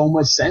made so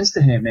much sense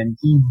to him. And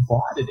he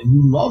bought it and he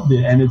loved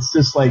it. And it's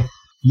just like,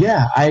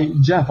 yeah,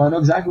 Jeff, I know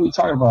exactly what you're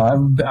talking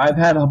about. I've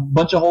had a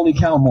bunch of holy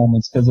cow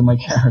moments because of my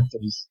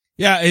characters.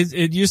 Yeah,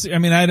 it used to, I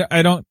mean,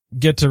 I don't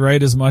get to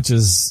write as much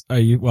as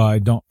I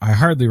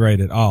hardly write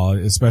at all,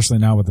 especially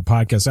now with the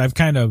podcast. I've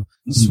kind of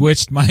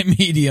switched my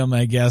medium,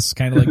 I guess,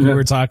 kind of like you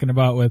were talking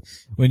about with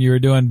when you were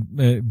doing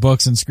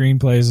books and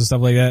screenplays and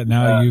stuff like that.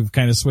 Now you've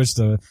kind of switched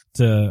to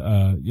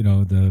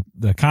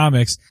the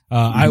comics.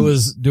 I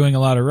was doing a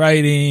lot of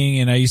writing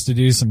and I used to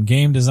do some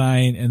game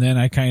design, and then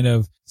I kind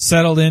of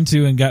settled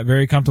into and got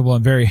very comfortable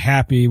and very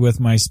happy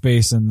with my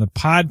space in the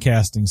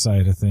podcasting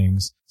side of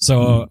things.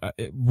 So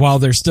while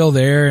they're still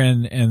there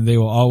and they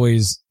will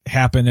always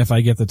happen if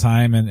I get the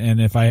time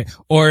and if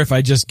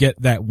I just get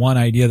that one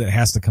idea that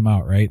has to come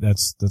out, right?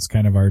 That's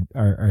kind of our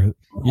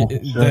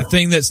the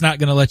thing that's not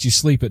going to let you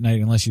sleep at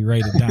night unless you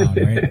write it down,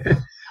 right?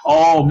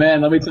 Oh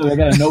man, let me tell you, I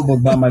got a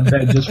notebook by my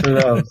bed just for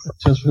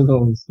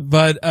those.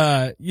 But,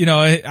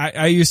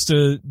 I used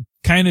to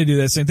kind of do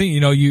that same thing.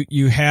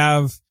 You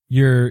have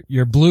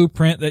your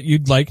blueprint that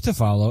you'd like to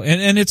follow.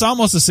 And it's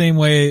almost the same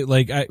way,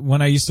 like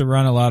when I used to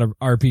run a lot of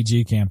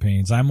RPG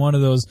campaigns. I'm one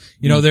of those,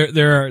 there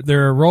are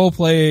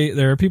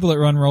people that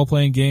run role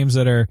playing games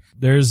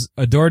there's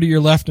a door to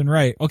your left and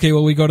right. Okay,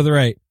 well, we go to the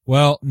right.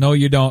 Well, no,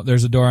 you don't.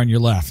 There's a door on your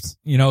left.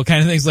 Kind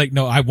of things like,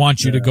 no, I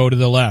want you to go to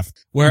the left.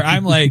 Where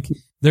I'm like,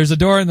 there's a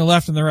door in the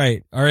left and the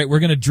right. All right, we're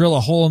going to drill a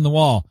hole in the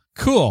wall.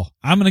 Cool.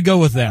 I'm going to go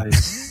with that.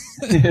 Nice.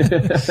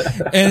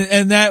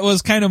 and that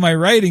was kind of my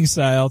writing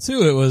style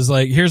too. It was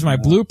like, here's my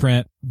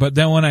blueprint. But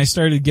then when I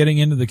started getting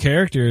into the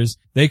characters,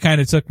 they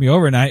kind of took me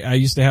over, and I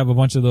used to have a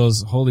bunch of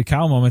those holy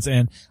cow moments,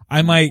 and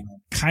I might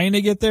kind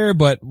of get there,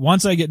 but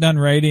once I get done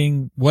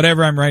writing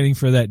whatever I'm writing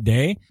for that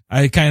day,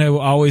 I kind of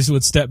always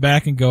would step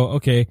back and go,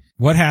 okay,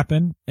 what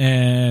happened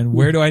and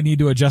where do I need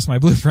to adjust my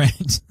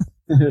blueprint?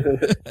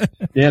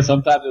 Yeah,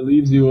 sometimes it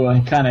leaves you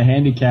kind of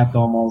handicapped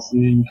almost.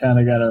 You kind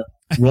of got to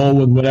roll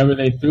with whatever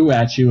they threw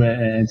at you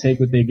and take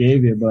what they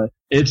gave you. But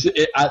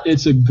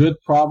it's a good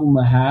problem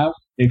to have.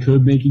 It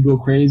could make you go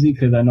crazy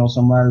because I know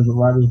some writers are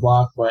writer's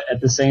block, but at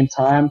the same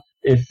time,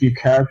 if your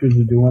characters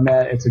are doing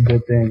that, it's a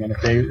good thing. And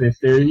if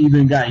they're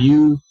even got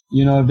you,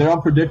 if they're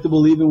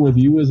unpredictable even with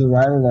you as a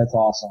writer, that's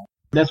awesome.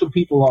 That's what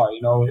people are,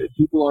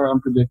 people are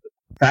unpredictable.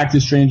 Fact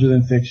is stranger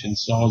than fiction.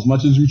 So as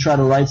much as we try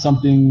to write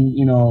something,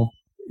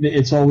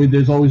 there's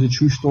always a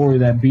true story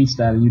that beats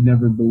that, and you'd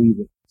never believe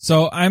it.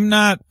 So I'm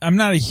not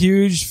a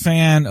huge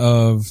fan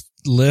of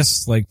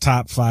lists like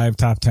top 5,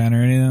 top 10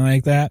 or anything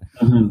like that.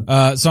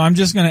 Mm-hmm. So I'm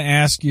just going to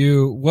ask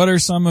you, what are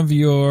some of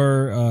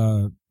the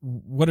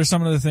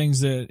things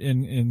that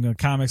in the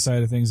comic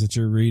side of things that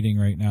you're reading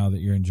right now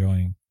that you're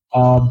enjoying?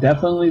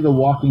 Definitely The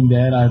Walking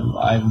Dead.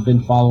 I've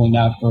been following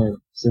that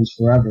since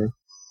forever.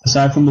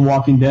 Aside from The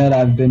Walking Dead,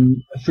 I've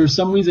been, for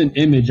some reason,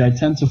 Image. I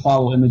tend to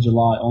follow Image a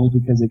lot only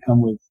because they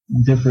come with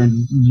different,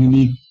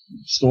 unique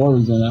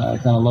stories, and I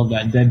kind of love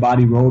that. Dead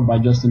Body Road by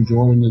Justin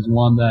Jordan is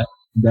one that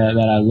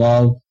I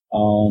love.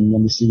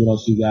 Let me see what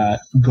else we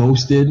got.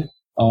 Ghosted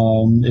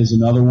is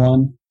another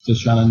one.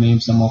 Just trying to name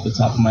some off the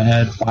top of my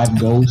head. 5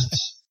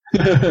 Ghosts.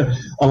 A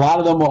lot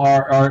of them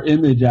are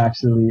Image,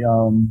 actually.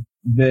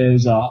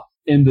 There's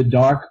In the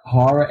Dark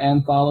horror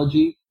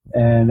anthology,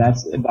 and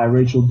that's by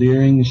Rachel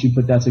Deering, and she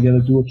put that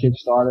together through a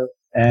Kickstarter.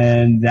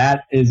 And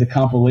that is a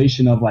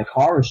compilation of like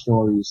horror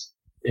stories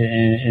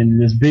in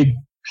this big,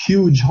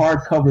 huge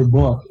hardcover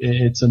book.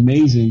 It's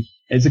amazing.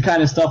 It's the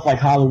kind of stuff like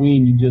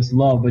Halloween you just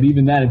love, but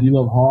even that, if you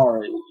love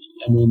horror,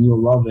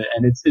 you'll love it.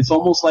 And it's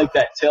almost like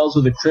that Tales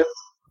of the Crypt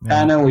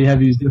kind of, where you have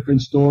these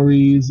different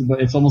stories,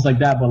 but it's almost like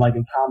that, but like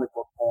in comic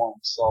book form.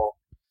 So,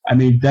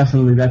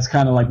 definitely that's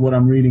kind of like what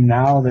I'm reading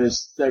now.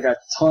 I got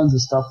tons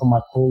of stuff on my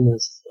pull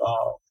list.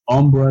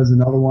 Umbra is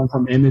another one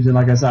from Image, and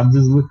like I said,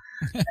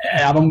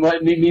 I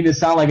don't mean to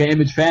sound like an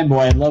Image fanboy.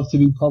 I'd love to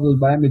be published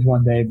by Image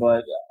one day,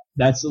 but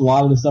that's a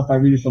lot of the stuff I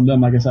read from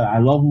them. Like I said, I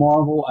love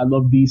Marvel, I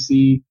love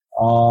DC,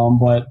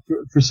 but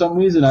for some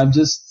reason,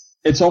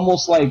 it's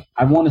almost like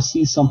I want to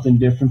see something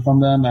different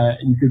from them.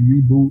 You could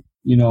reboot,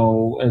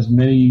 as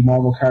many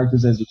Marvel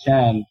characters as you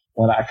can,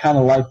 but I kind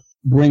of like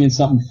bringing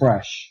something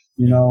fresh,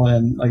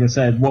 and like I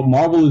said, what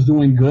Marvel is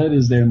doing good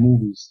is their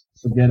movies.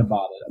 Forget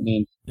about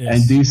it. Yes.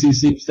 And DC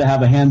seems to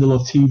have a handle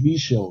of TV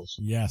shows.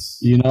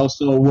 Yes.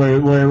 So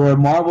where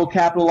Marvel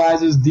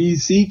capitalizes,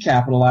 DC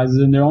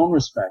capitalizes in their own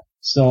respect.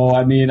 So,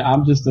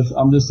 I'm just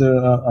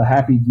a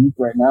happy geek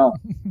right now.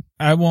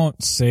 I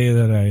won't say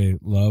that I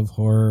love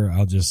horror.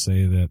 I'll just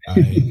say that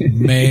I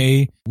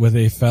may, with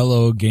a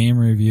fellow game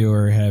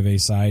reviewer, have a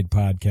side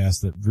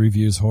podcast that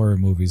reviews horror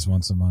movies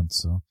once a month.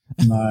 So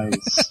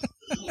nice.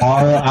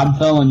 Horror, I'm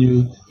telling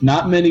you,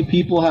 not many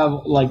people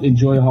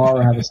enjoy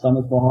horror, have a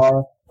stomach for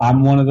horror.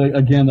 I'm one of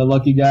the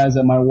lucky guys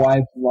that my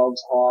wife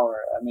loves horror.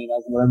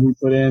 Whatever we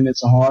put in,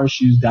 it's a horror,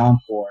 she's down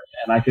for it.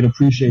 And I could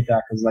appreciate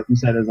that because, like you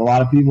said, there's a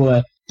lot of people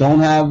that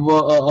don't have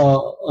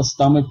a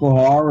stomach for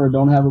horror or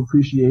don't have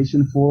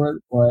appreciation for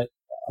it, but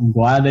I'm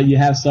glad that you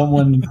have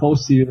someone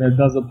close to you that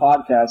does a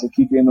podcast to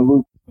keep you in the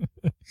loop.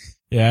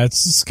 Yeah,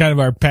 it's just kind of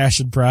our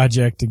passion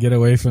project to get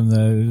away from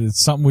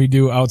it's something we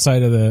do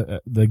outside of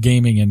the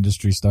gaming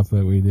industry stuff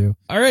that we do.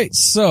 All right,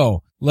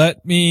 so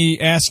let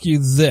me ask you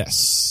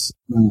this.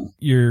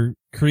 You're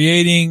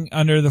creating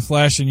Under the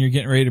Flesh and you're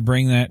getting ready to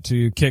bring that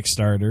to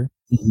Kickstarter.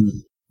 Mm-hmm.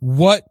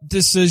 What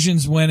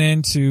decisions went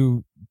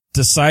into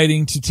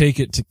deciding to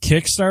take it to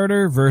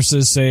Kickstarter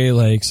versus, say,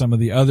 like some of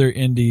the other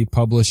indie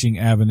publishing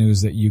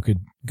avenues that you could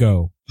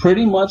go?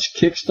 Pretty much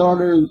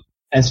Kickstarter,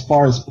 as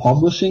far as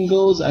publishing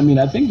goes, I mean,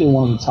 I think they're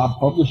one of the top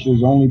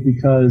publishers only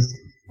because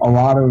a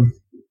lot of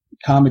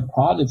comic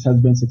projects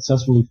have been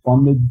successfully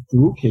funded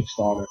through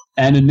Kickstarter.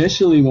 And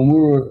initially, when we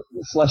were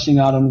fleshing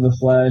out Under the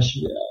Flesh,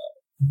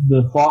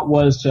 the thought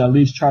was to at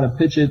least try to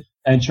pitch it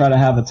and try to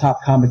have a top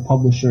comic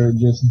publisher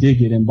just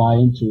dig it and buy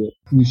into it.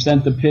 We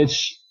sent the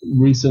pitch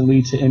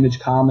recently to Image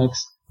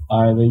Comics.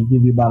 They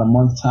give you about a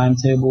month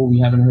timetable. We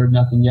haven't heard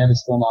nothing yet.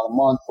 It's still not a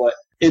month, but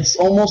it's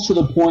almost to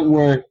the point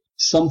where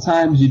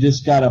sometimes you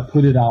just gotta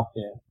put it out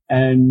there.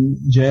 And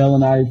JL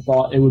and I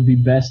thought it would be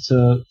best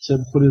to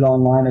put it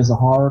online as a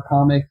horror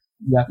comic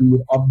that we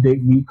would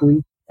update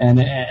weekly. And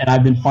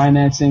I've been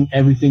financing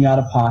everything out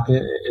of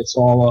pocket. It's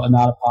all an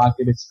out of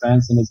pocket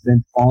expense, and it's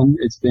been fun.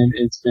 It's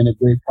been a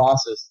great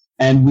process.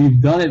 And we've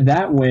done it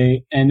that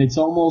way, and it's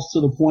almost to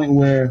the point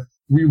where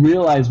we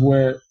realize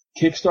where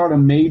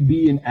Kickstarter may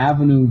be an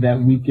avenue that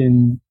we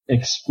can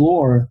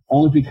explore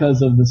only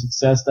because of the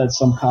success that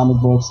some comic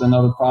books and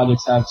other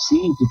projects have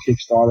seen through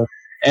Kickstarter.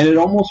 And it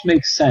almost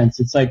makes sense.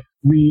 It's like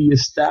we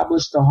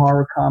established the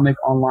horror comic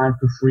online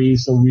for free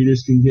so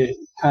readers can get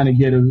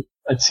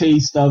a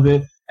taste of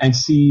it and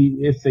see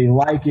if they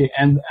like it.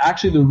 And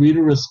actually the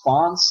reader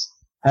response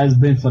has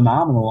been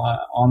phenomenal.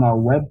 On our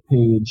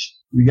webpage,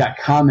 we got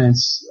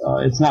comments.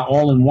 It's not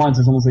all in once.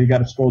 It's almost like you got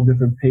to scroll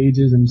different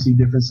pages and you see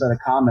different set of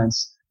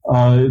comments.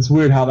 It's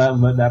weird how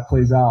that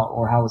plays out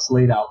or how it's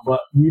laid out.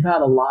 But we've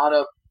had a lot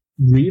of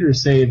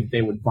readers say that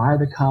they would buy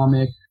the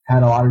comic.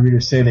 Had a lot of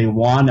readers say they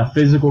want a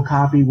physical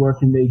copy. Where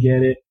can they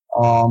get it?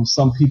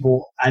 Some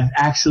people I've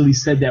actually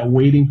said that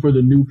waiting for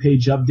the new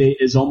page update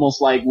is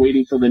almost like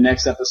waiting for the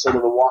next episode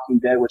of The Walking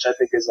Dead, which I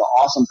think is an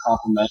awesome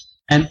compliment.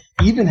 And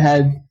even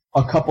had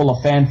a couple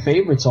of fan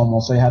favorites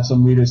almost. I have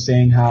some readers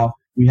saying how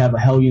we have a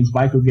Hellions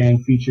biker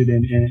gang featured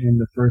in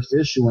the first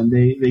issue, and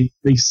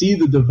they see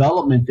the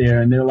development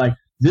there, and they're like,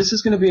 this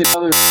is going to be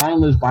another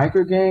mindless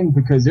biker gang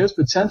because there's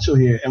potential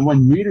here. And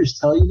when readers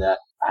tell you that,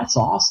 that's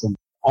awesome.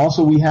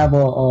 Also, we have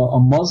a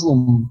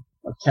Muslim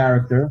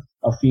character,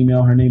 a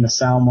female. Her name is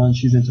Salman.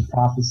 She's into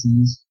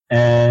prophecies,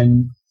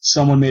 and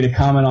someone made a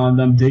comment on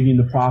them digging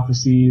the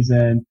prophecies,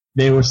 and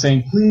they were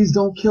saying, please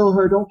don't kill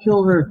her. Don't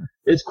kill her.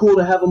 It's cool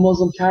to have a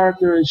Muslim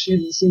character, and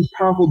she seems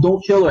powerful.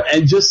 Don't kill her.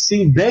 And just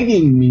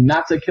begging me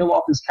not to kill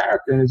off this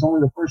character, and it's only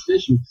the first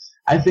issue.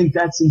 I think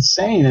that's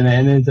insane, and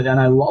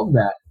I love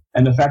that.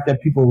 And the fact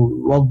that people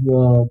love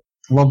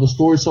the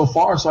story so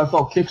far. So I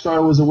felt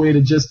Kickstarter was a way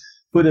to just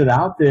put it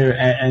out there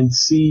and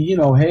see,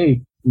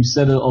 hey, we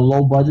set a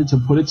low budget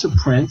to put it to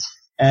print,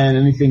 and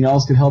anything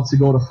else could help to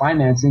go to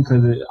financing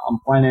because I'm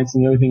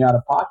financing everything out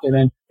of pocket.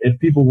 And if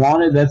people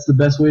want it, that's the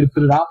best way to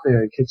put it out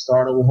there.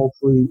 Kickstarter will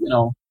hopefully,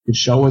 could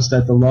show us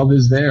that the love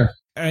is there.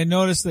 I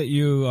noticed that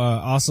you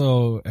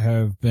also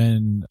have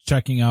been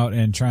checking out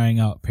and trying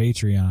out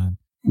Patreon.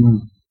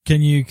 Mm.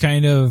 Can you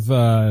kind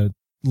of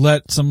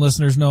let some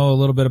listeners know a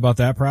little bit about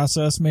that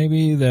process,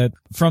 maybe, that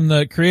from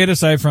the creative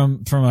side,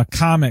 from a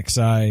comic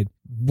side,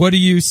 what do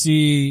you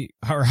see,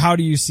 or how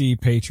do you see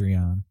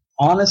Patreon?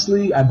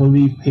 Honestly, I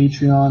believe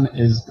Patreon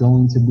is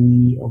going to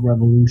be a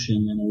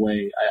revolution in a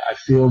way. I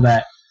feel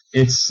that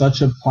it's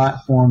such a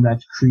platform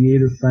that's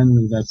creator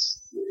friendly.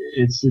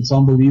 It's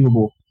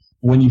unbelievable.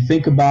 When you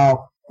think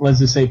about, let's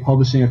just say,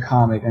 publishing a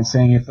comic and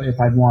saying if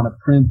I'd want to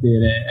print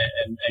it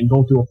and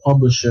go through a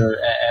publisher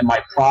and my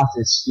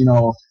profits,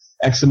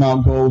 X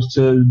amount goes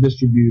to the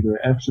distributor,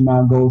 X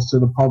amount goes to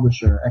the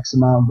publisher, X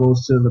amount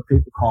goes to the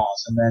paper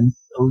costs, and then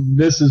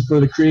this is for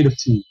the creative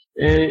team.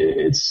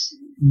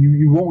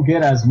 You won't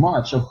get as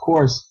much, of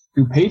course,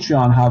 through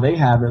Patreon, how they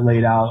have it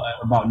laid out.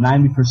 About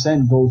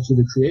 90% goes to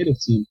the creative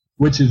team,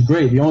 which is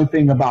great. The only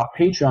thing about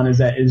Patreon is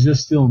that it's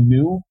just still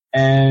new,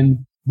 and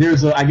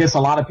there's I guess a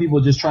lot of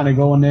people just trying to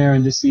go in there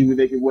and just see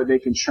what they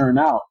can churn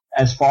out.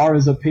 As far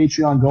as the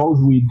Patreon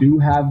goes, we do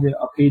have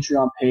a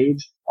Patreon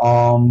page.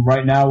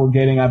 Right now we're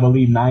getting, I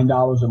believe,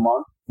 $9 a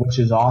month, which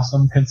is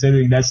awesome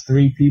considering that's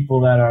 3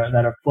 people that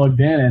are plugged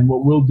in. And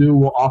what we'll do,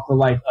 we'll offer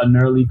like an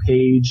early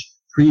page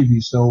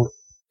preview. So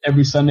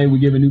every Sunday we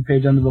give a new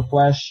page Under the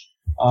Flesh.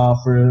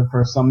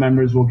 For some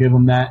members, we'll give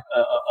them that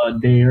a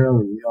day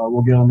early.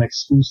 We'll give them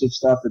exclusive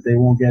stuff that they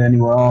won't get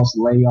anywhere else,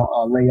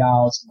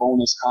 layouts,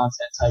 bonus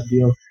content type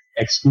deal,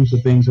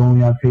 exclusive things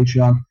only on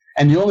Patreon.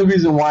 And the only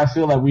reason why I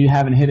feel that we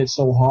haven't hit it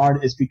so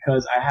hard is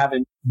because I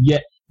haven't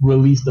yet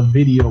released a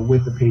video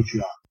with the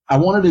Patreon. I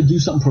wanted to do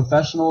something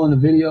professional in the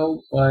video,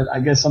 but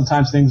I guess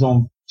sometimes things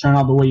don't turn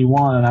out the way you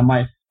want, and I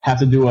might have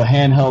to do a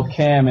handheld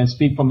cam and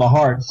speak from the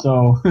heart.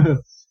 So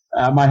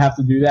I might have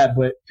to do that.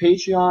 But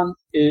Patreon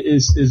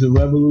is a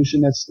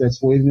revolution that's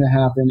waiting to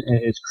happen.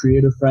 It's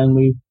creator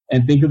friendly,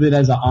 and think of it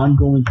as an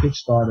ongoing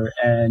Kickstarter.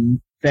 And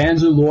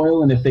fans are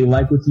loyal, and if they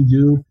like what you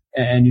do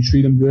and you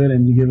treat them good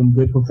and you give them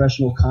good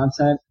professional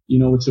content, you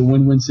know, it's a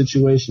win-win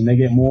situation. They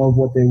get more of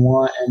what they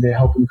want, and they're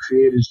helping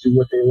creators do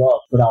what they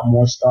love, put out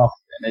more stuff,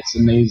 and it's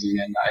amazing.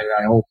 And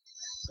I hope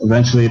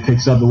eventually it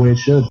picks up the way it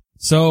should.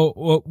 So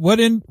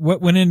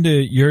what went into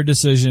your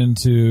decision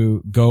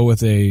to go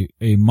with a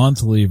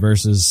monthly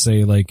versus,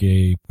 say, like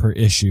a per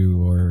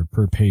issue or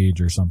per page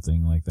or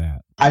something like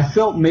that? I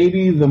felt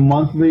maybe the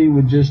monthly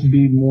would just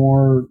be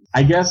more,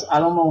 I guess, I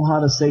don't know how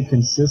to say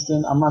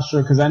consistent. I'm not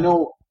sure, because I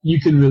know you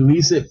can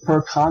release it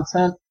per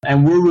content,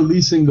 and we're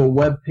releasing the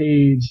web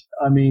page.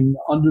 I mean,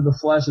 Under the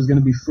Flesh is going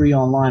to be free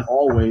online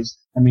always.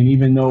 I mean,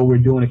 even though we're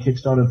doing a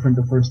Kickstarter to print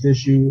the first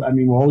issue, I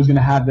mean, we're always going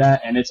to have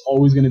that, and it's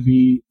always going to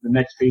be the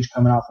next page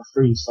coming out for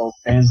free. So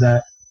fans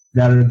that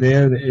are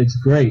there, it's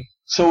great.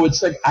 So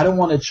it's like, I don't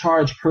want to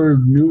charge per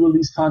new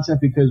release content,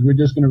 because we're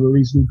just going to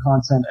release new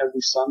content every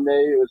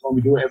Sunday. It's when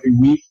we do it every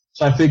week.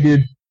 So I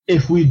figured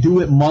if we do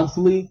it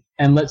monthly,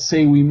 and let's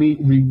say we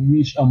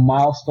reach a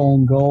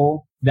milestone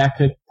goal, that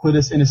could put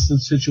us in a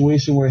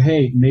situation where,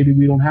 hey, maybe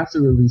we don't have to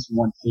release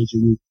 1 page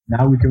a week.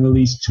 Now we can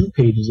release 2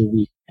 pages a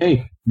week.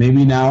 Hey,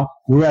 maybe now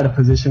we're at a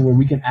position where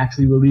we can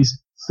actually release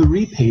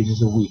 3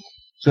 pages a week.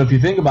 So if you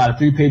think about it,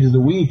 3 pages a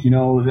week, you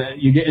know, that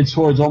you're getting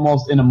towards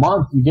almost in a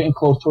month, you're getting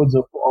close towards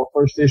a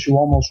first issue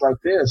almost right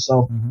there.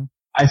 So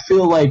I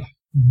feel like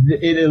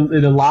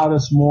it allowed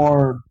us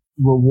more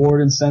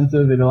reward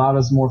incentive. It allowed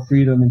us more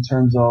freedom in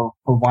terms of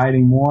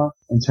providing more,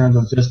 in terms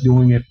of just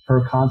doing it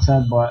per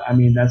content. But I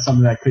mean, that's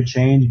something that could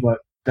change, but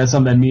that's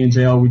something that me and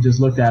JL, we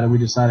just looked at it. We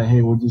decided,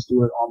 hey, we'll just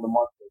do it on the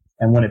monthly.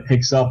 And when it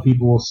picks up,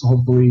 people will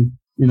hopefully,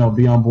 you know,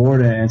 be on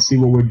board and see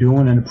what we're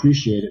doing and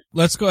appreciate it.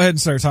 Let's go ahead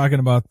and start talking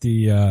about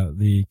the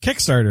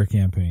Kickstarter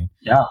campaign.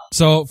 Yeah.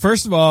 So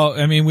first of all,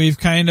 I mean, we've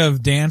kind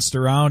of danced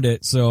around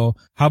it. So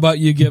how about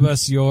you give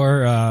us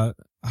your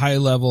high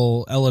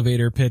level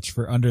elevator pitch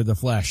for Under the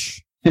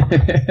Flesh?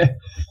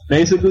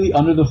 Basically,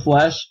 Under the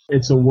Flesh,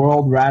 it's a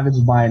world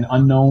ravaged by an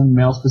unknown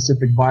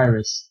male-specific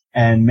virus,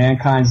 and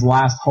mankind's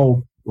last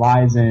hope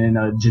lies in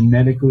a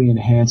genetically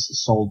enhanced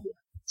soldier.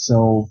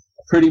 So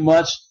pretty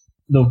much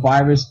the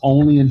virus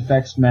only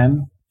infects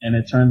men, and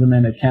it turns them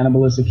into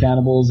cannibalistic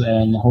cannibals,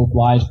 and hope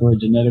lies for a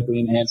genetically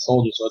enhanced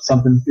soldier. So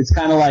it's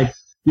kind of like,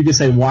 you could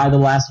say, Why the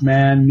Last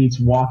Man meets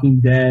Walking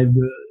Dead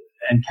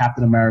and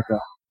Captain America.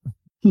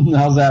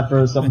 How's that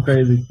for something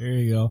crazy? There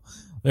you go.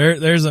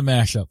 There's a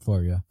mashup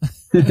for you.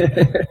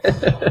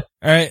 All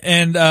right.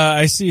 And,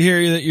 I see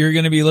here that you're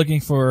going to be looking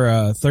for,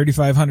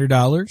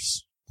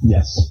 $3,500.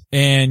 Yes.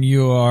 And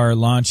you are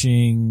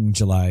launching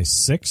July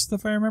 6th,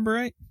 if I remember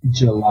right?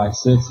 July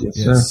 6th. Yes,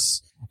 sir.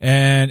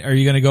 And are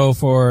you going to go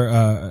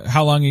for,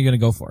 how long are you going to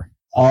go for?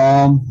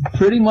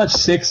 Pretty much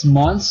 6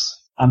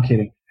 months. I'm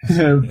kidding.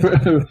 Like,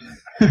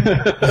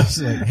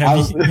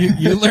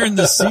 you learned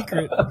the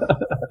secret.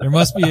 There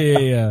must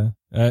be a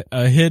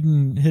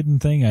hidden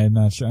thing I'm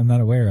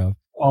not aware of.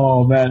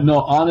 Oh man, no,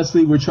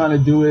 honestly, we're trying to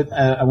do it,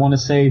 I want to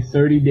say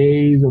 30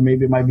 days, or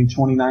maybe it might be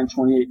 29,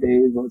 28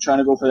 days, but we're trying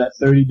to go for that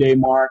 30-day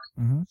mark.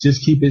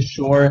 Just keep it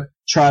short,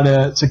 try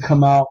to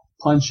come out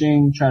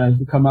punching, try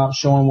to come out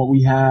showing what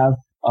we have.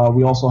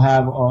 We also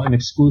have an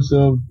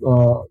exclusive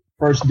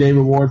first day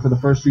reward for the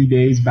first 3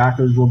 days.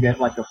 Backers will get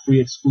like a free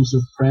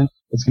exclusive print.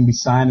 It's going to be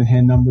signed and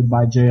hand numbered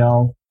by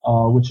JL,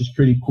 which is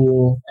pretty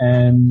cool.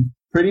 And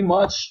pretty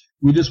much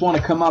we just want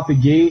to come out the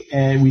gate,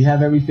 and we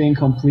have everything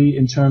complete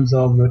in terms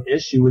of the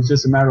issue. It's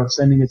just a matter of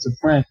sending it to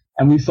print.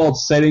 And we felt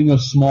setting a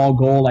small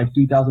goal like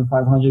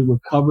 3,500 would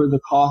cover the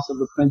cost of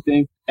the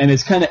printing. And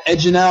it's kind of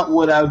edging out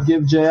what I would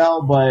give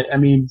JL, but I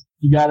mean,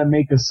 you got to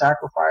make a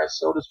sacrifice,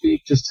 so to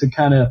speak, just to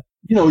kind of,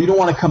 you know, you don't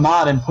want to come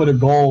out and put a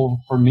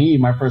goal for me,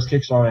 my first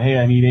Kickstarter. Hey,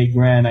 I need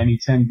 $8,000. I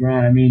need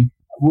 $10,000. I mean,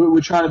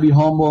 we're trying to be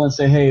humble and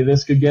say, hey,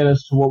 this could get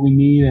us to what we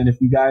need. And if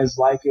you guys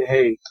like it,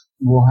 hey,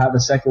 we'll have a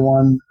second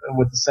one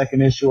with the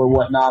second issue or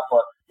whatnot.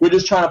 But we're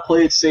just trying to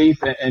play it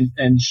safe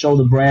and show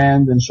the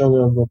brand and show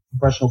the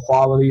professional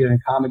quality and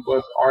comic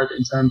book art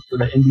in terms for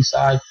the indie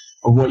side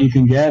of what you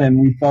can get.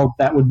 And we felt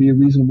that would be a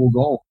reasonable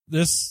goal.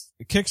 This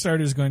Kickstarter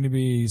is going to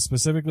be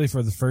specifically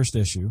for the first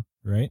issue,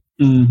 right?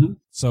 Mm-hmm.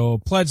 So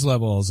pledge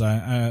levels,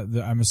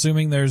 I'm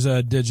assuming there's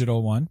a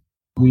digital one.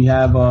 We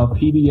have a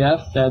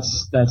PDF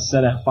that's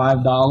set at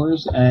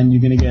 $5, and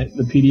you're going to get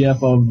the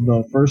PDF of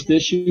the first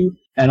issue,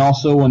 and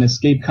also an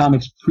Escape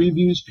Comics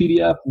previews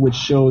PDF, which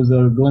shows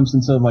a glimpse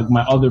into like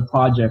my other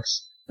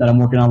projects that I'm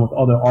working on with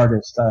other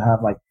artists. I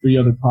have like 3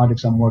 other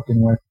projects I'm working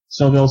with.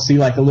 So they'll see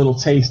like a little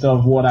taste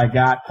of what I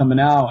got coming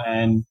out,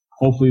 and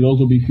hopefully those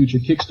will be future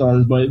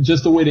Kickstarters. But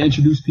just a way to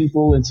introduce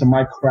people into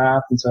my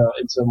craft,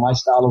 into my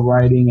style of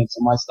writing, into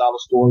my style of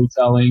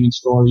storytelling and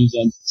stories,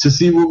 and to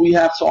see what we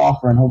have to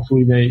offer. And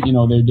hopefully they're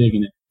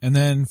digging it. And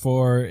then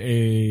for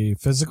a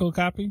physical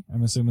copy,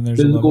 I'm assuming there's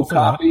physical a level for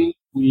copy.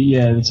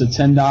 It's a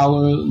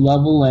 $10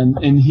 level.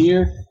 And in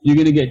here, you're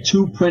going to get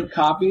 2 print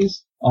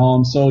copies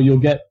So you'll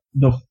get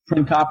the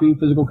print copy,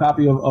 physical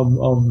copy of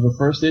the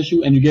first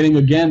issue, and you're getting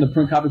again the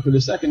print copy for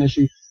the second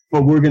issue.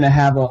 But we're gonna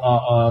have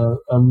a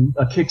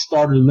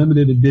Kickstarter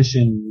limited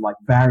edition like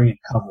variant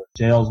cover.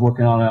 JL's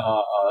working on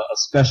a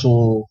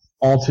special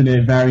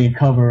alternate variant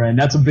cover, and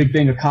that's a big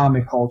thing of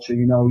comic culture.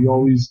 You know, you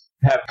always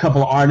have a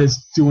couple of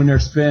artists doing their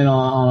spin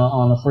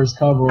on a first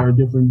cover or a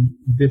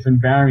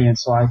different variant.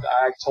 So I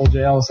told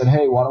JL, I said,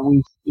 hey, why don't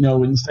we, you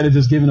know, instead of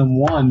just giving them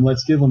one,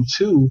 let's give them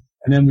two,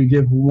 and then we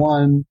give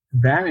one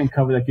variant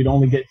cover that you'd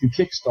only get through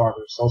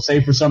Kickstarter. So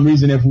say for some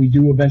reason if we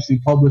do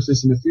eventually publish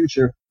this in the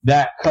future,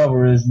 that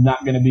cover is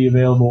not going to be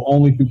available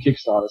only through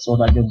Kickstarter. So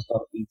that gives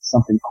us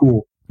something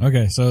cool.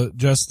 Okay, so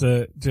just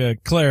to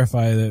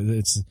clarify that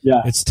it's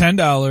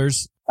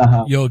 $10.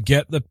 Uh-huh. You'll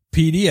get the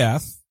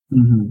PDF,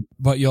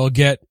 but you'll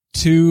get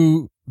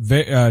two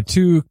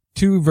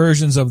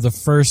versions of the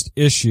first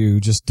issue,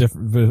 just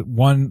different,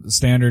 one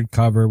standard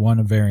cover, one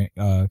a variant,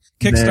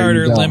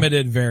 Kickstarter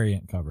limited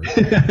variant cover.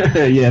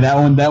 Yeah,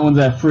 that one's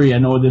at free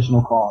at no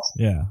additional cost.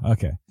 Yeah,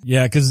 okay.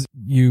 Yeah, cause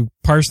you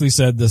partially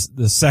said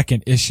the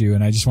second issue,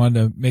 and I just wanted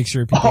to make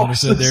sure people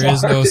understood there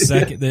is no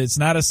second, it's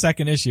not a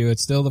second issue,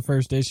 it's still the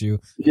first issue.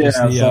 Yeah, it's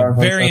the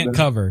variant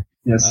cover.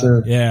 Yes,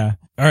 sir. Yeah.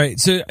 All right.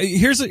 So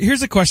here's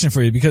a question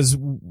for you, because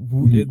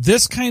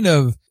this kind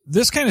of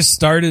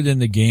started in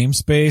the game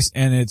space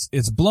and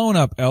it's blown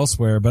up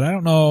elsewhere, but I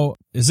don't know,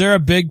 is there a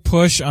big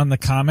push on the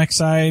comic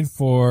side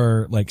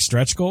for like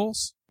stretch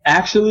goals?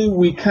 Actually,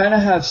 we kind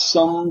of have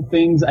some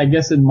things, I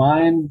guess, in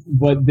mind,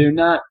 but they're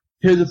not.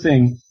 Here's the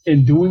thing.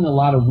 In doing a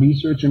lot of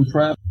research and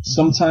prep,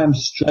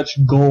 sometimes stretch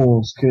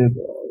goals could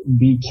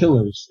be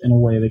killers in a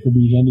way. They could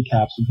be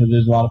handicaps because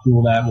there's a lot of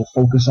people that will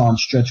focus on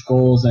stretch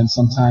goals, and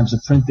sometimes the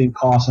printing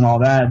costs and all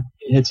that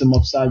hits them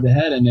upside the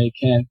head and they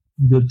can't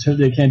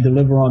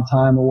deliver on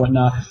time or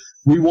whatnot.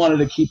 We wanted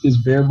to keep this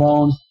bare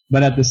bones,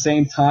 but at the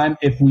same time,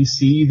 if we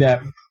see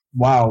that,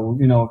 wow,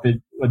 you know, if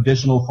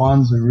additional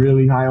funds are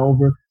really high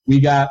over, we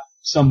got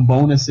some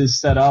bonuses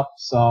set up,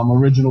 some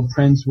original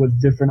prints with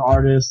different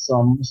artists,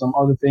 some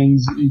other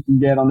things you can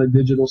get on the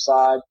digital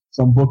side,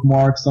 some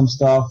bookmarks, some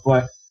stuff.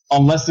 But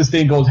unless this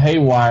thing goes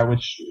haywire,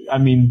 which, I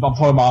mean, I'm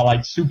talking about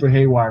like super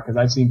haywire, because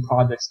I've seen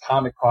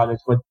comic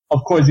projects, but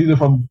of course these are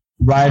from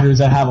writers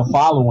that have a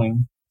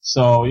following.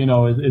 So, you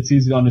know, it's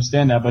easy to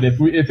understand that. But if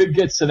it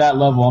gets to that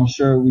level, I'm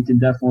sure we can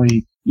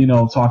definitely, you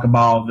know, talk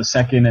about the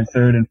second and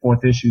third and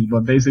fourth issues.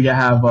 But basically I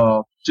have,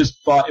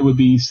 just thought it would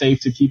be safe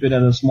to keep it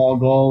at a small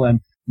goal, and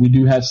we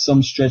do have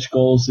some stretch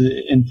goals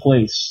in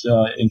place,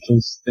 in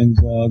case things,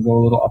 go a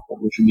little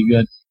upward, which would be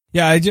good.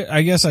 Yeah,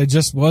 I guess I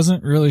just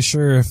wasn't really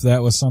sure if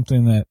that was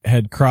something that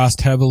had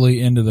crossed heavily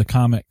into the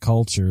comic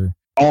culture.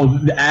 Oh,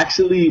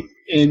 actually,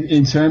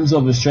 in terms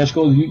of the stretch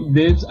goals,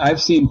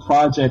 I've seen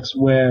projects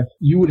where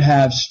you would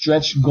have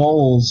stretch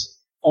goals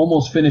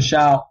almost finish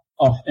out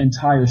an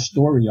entire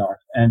story arc,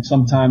 and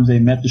sometimes they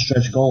met the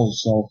stretch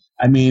goals. So,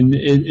 I mean,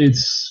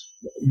 it's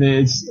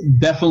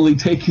definitely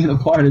taking a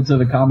part into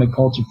the comic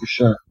culture for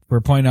sure.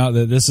 We're pointing out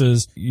that this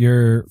is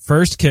your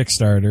first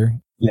Kickstarter.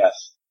 Yes.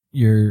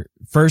 Your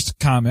first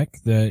comic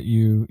that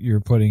you're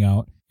putting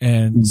out.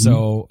 And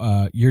so,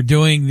 you're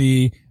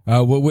doing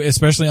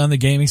especially on the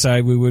gaming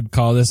side, we would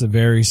call this a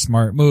very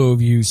smart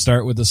move. You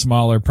start with a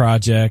smaller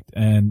project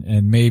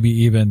and maybe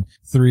even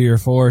 3 or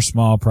 4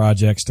 small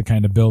projects to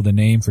kind of build a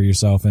name for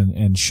yourself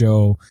and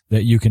show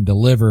that you can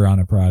deliver on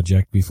a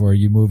project before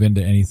you move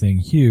into anything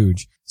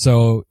huge.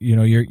 So, you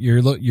know,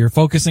 you're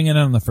focusing in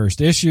on the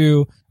first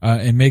issue,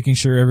 and making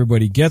sure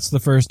everybody gets the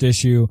first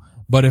issue.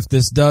 But if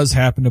this does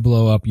happen to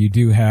blow up, you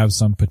do have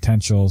some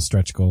potential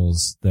stretch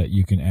goals that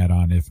you can add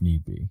on if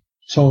need be.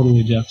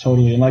 Totally, Jeff,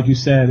 totally. And like you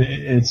said,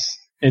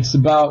 it's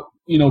about,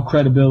 you know,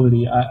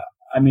 credibility.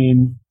 I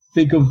mean,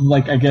 think of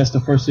like, I guess the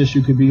first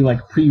issue could be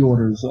like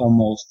pre-orders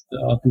almost,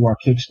 through our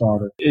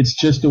Kickstarter. It's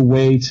just a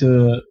way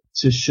to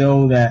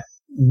show that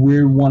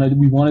we want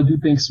to do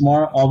things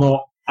smart.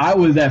 Although I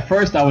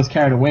was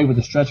carried away with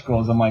the stretch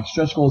goals. I'm like,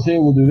 stretch goals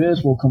here, we'll do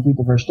this, we'll complete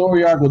the first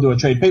story arc, we'll do a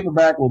trade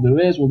paperback, we'll do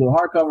this, we'll do a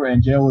hardcover.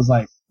 And Joe was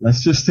like,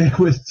 let's just stick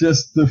with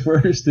just the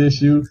first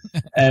issue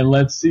and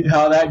let's see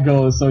how that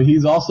goes. So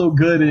he's also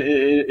good.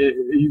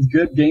 He's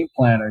good game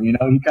planner. You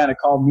know, he kind of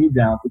calmed me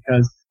down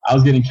because I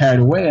was getting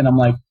carried away, and I'm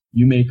like,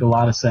 you make a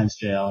lot of sense,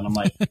 JL. And I'm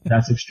like,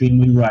 that's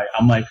extremely right.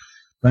 I'm like,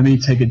 let me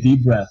take a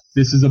deep breath.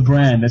 This is a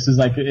brand. This is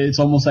like, it's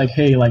almost like,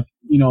 hey, like,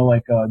 you know,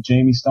 like,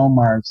 Jamie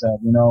Stonemeyer said,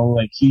 you know,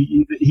 like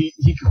he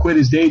could quit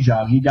his day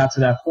job. He got to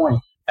that point.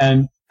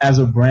 And as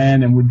a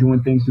brand, and we're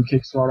doing things through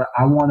Kickstarter,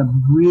 I want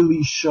to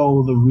really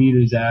show the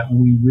readers that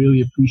we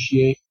really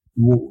appreciate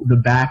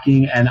the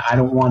backing, and I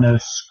don't want to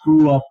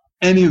screw up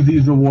any of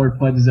these reward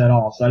pledges at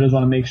all. So I just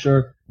want to make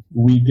sure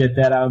we get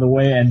that out of the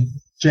way. And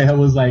JL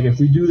was like, if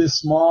we do this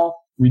small,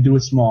 we do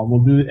it small.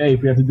 We'll do it. Hey,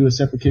 if we have to do a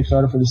separate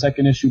Kickstarter for the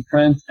second issue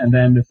print and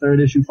then the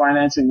third issue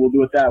financing, we'll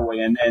do it that way.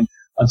 And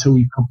until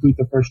we complete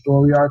the first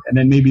story arc, and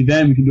then maybe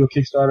then we can do a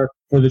Kickstarter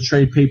for the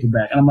trade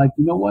paperback. And I'm like,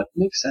 you know what?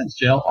 Makes sense,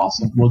 JL.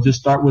 Awesome. We'll just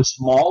start with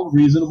small,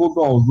 reasonable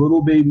goals,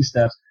 little baby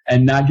steps,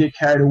 and not get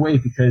carried away,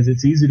 because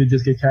it's easy to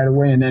just get carried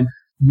away and then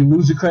you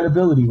lose the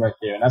credibility right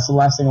there. And that's the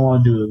last thing I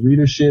want to do. The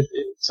readership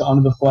to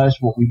Under the Flesh,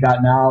 what we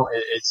got now,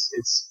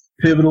 it's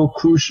pivotal,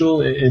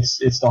 crucial.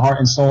 It's the heart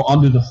and soul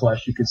under the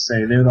flesh, you could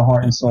say. They're the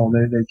heart and soul.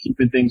 They're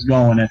keeping things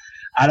going. And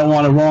I don't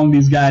want to wrong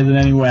these guys in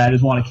any way. I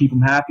just want to keep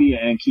them happy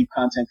and keep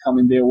content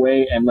coming their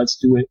way. And let's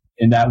do it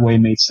in that way.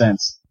 Made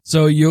sense.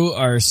 So you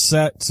are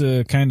set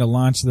to kind of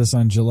launch this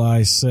on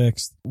July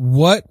 6th.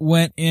 What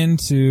went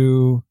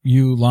into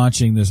you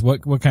launching this?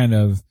 What kind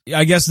of,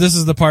 I guess this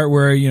is the part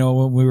where, you know,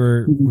 when we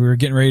were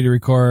getting ready to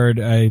record,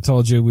 I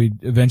told you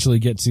we'd eventually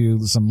get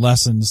to some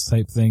lessons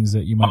type things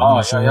that you might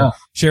want to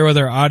share with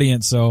our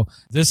audience. So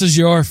this is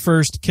your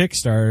first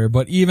Kickstarter,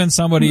 but even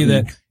somebody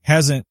that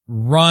hasn't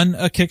run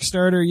a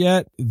Kickstarter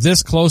yet,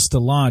 this close to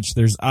launch,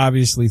 there's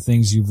obviously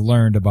things you've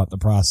learned about the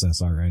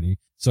process already.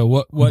 So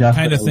what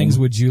kind of things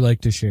would you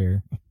like to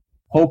share?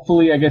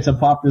 Hopefully I get to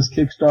pop this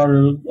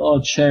Kickstarter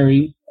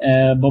cherry.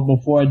 But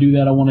before I do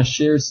that, I want to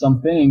share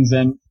some things.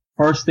 And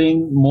first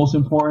thing, most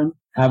important,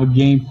 have a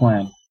game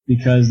plan,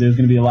 because there's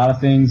going to be a lot of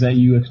things that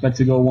you expect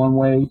to go one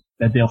way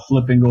that they'll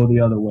flip and go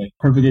the other way.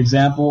 Perfect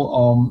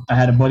example. I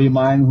had a buddy of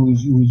mine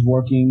who's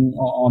working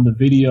on the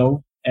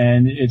video,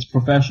 and it's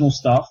professional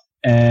stuff.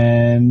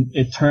 And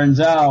it turns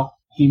out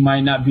he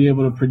might not be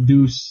able to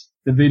produce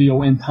the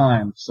video in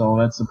time. So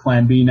that's the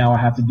plan B now I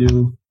have to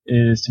do,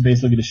 is to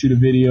basically shoot a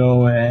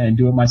video and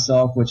do it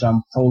myself, which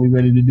I'm totally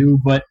ready to do.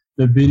 But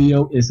the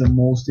video is the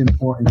most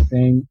important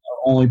thing,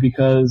 only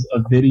because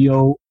a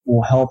video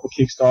will help a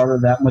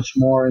Kickstarter that much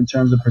more in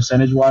terms of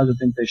percentage wise. I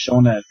think they've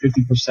shown that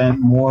 50%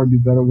 more do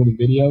better with a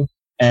video.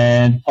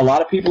 And a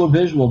lot of people are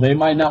visual. They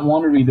might not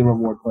want to read the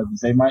reward pledges.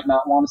 They might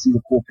not want to see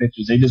the cool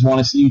pictures. They just want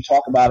to see you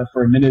talk about it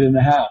for a minute and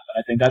a half. And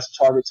I think that's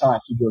the target time.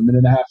 You do a minute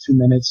and a half, 2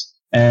 minutes,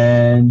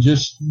 and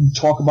just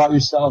talk about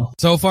yourself.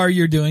 So far,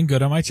 you're doing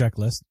good on my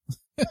checklist.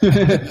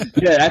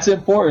 Yeah, that's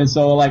important.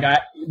 So, like, I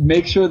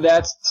make sure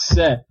that's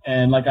set.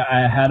 And, like,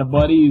 I had a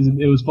buddy,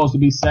 it was supposed to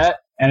be set,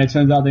 and it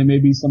turns out there may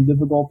be some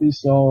difficulties.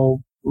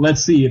 So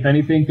let's see. If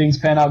anything, things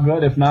pan out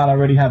good. If not, I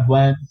already have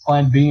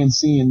plan B and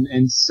C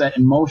and set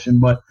in motion.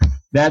 But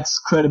that's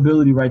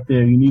credibility right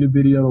there. You need a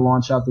video to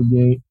launch out the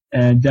gate,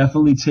 and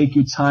definitely take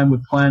your time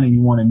with planning.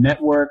 You want to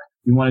network.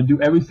 You want to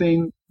do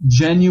everything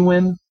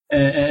genuine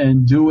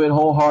and do it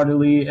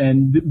wholeheartedly.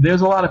 And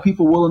there's a lot of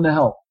people willing to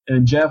help.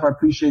 And Jeff, I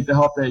appreciate the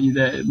help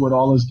that with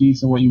all those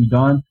geeks and what you've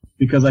done,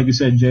 because like you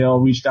said,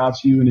 JL reached out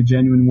to you in a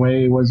genuine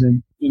way. It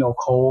wasn't,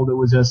 cold. It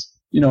was just,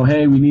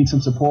 hey, we need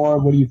some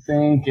support. What do you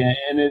think?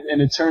 And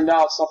it turned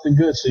out something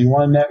good. So you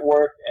want to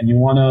network and you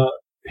want to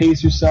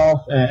pace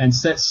yourself and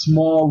set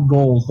small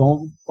goals.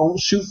 Don't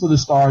shoot for the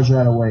stars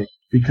right away,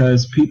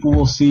 because people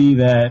will see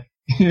that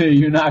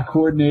you're not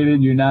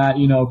coordinated, you're not,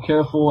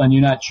 careful, and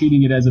you're not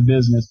treating it as a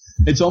business.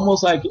 It's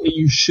almost like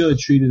you should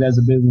treat it as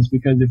a business,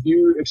 because if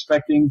you're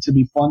expecting to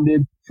be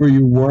funded for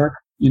your work,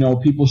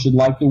 people should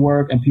like the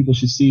work and people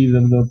should see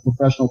the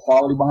professional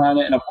quality behind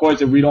it. And of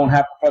course, if we don't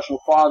have professional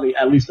quality,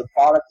 at least the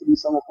product to be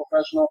somewhat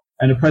professional,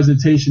 and the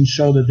presentation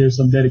show that there's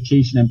some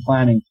dedication and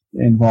planning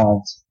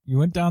involved. You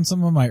went down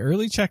some of my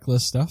early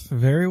checklist stuff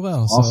very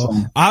well.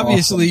 Awesome. So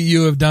obviously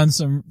you have done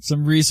some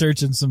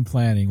research and some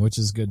planning, which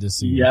is good to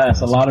see.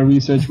 Yes, a lot of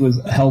research was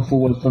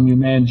helpful from your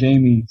man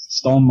Jamie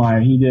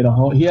Stonemeyer.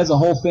 He has a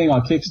whole thing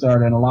on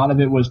Kickstarter, and a lot of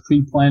it was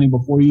pre-planning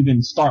before you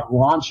even start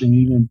launching.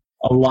 Even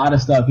a lot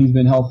of stuff, he's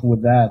been helpful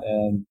with that.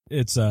 And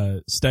it's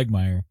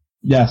Stegmeyer.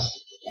 Yes.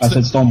 I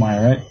said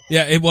Stonemeyer, right?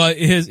 Yeah,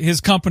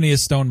 his company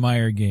is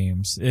Stonemeyer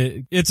Games.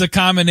 It's a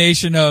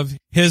combination of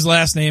his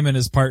last name and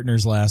his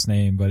partner's last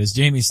name, but it's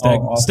Jamie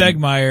awesome.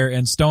 Stegmeyer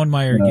and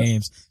Stonemeyer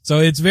Games. So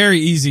it's very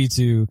easy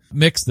to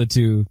mix the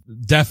two,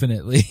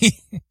 definitely.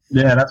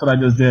 Yeah, that's what I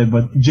just did.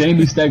 But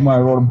Jamie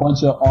Stegmeyer wrote a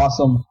bunch of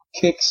awesome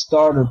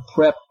Kickstarter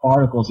prep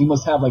articles. He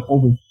must have like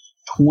over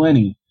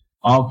 20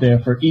 out there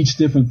for each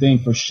different thing,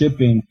 for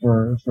shipping,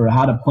 for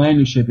how to plan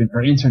your shipping,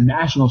 for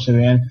international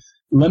shipping. And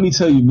let me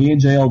tell you, me and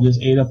JL just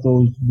ate up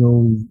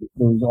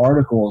those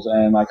articles,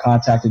 and I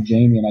contacted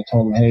Jamie and I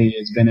told him, hey,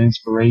 it's been an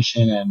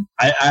inspiration. And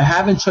I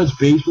haven't touched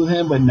base with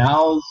him, but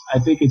now I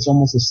think it's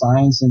almost a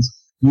sign, since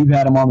you've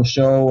had him on the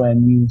show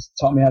and you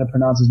taught me how to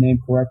pronounce his name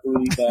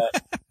correctly,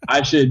 that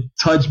I should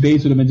touch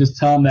base with him and just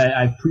tell him that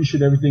I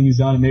appreciate everything he's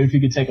done. And maybe if he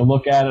could take a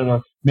look at it,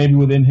 or maybe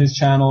within his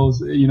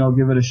channels,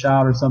 give it a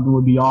shout or something,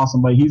 would be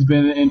awesome. But he's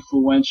been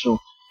influential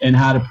in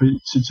how to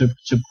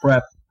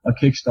prep a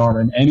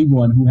Kickstarter, and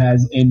anyone who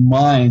has in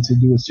mind to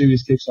do a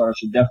serious Kickstarter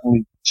should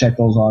definitely check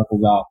those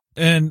articles out.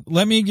 And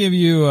let me give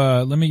you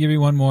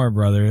one more,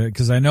 brother,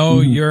 because I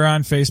know you're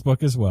on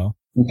Facebook as well.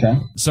 Okay.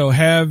 So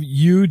have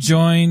you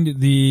joined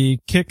the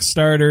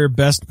Kickstarter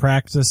Best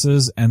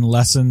Practices and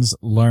Lessons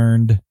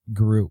Learned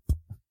group?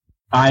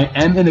 I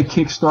am in a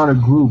Kickstarter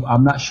group.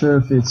 I'm not sure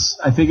if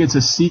I think it's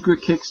a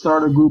secret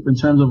Kickstarter group in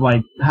terms of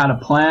like how to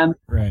plan,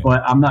 right.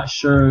 But I'm not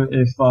sure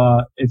if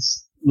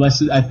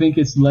I think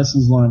it's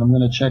lessons learned. I'm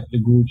going to check the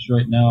groups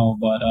right now,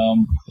 but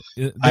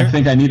I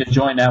think I need to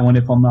join that one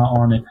if I'm not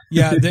on it.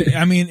 Yeah,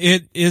 I mean,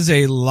 it is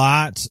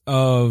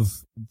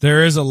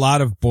there is a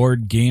lot of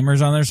board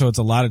gamers on there, so it's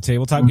a lot of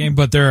tabletop game,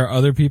 but there are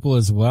other people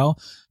as well.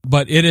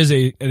 But it is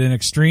an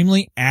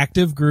extremely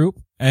active group,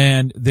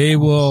 and they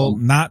will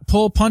not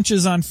pull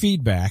punches on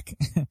feedback.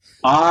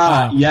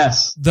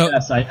 Yes.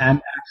 Yes, I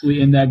am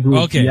actually in that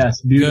group. Okay.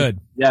 Yes. Good.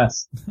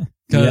 Yes.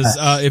 Because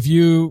if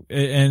you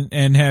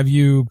and have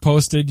you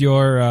posted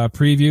your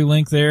preview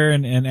link there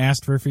and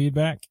asked for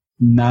feedback?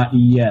 Not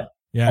yet.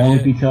 Yeah.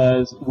 Only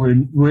because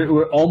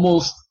we're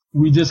almost.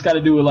 We just got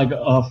to do like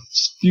a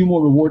few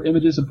more reward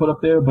images to put up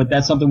there, but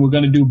that's something we're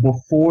going to do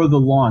before the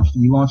launch.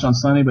 We launch on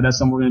Sunday, but that's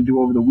something we're going to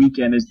do over the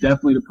weekend. Is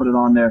definitely to put it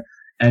on there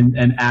and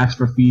ask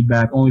for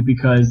feedback. Only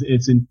because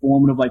it's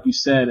informative, like you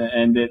said,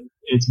 and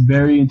it's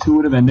very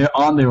intuitive, and they're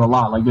on there a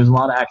lot. Like there's a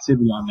lot of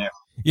activity on there.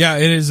 Yeah,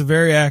 it is a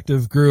very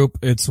active group.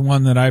 It's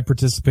one that I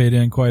participate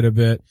in quite a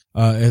bit,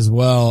 as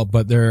well,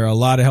 but there are a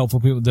lot of helpful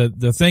people.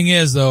 The thing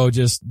is though,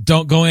 just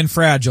don't go in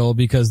fragile,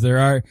 because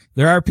there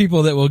are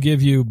people that will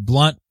give you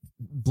blunt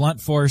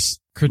force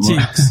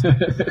critiques.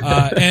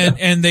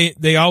 And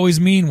they always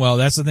mean well.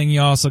 That's the thing you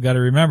also got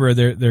to remember.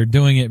 They're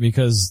doing it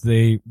because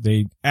they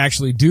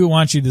actually do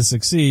want you to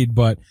succeed,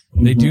 but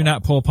they do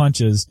not pull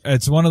punches.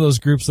 It's one of those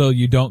groups though,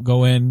 you don't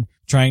go in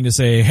trying to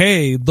say,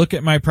 hey, look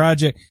at my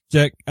project.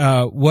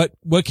 What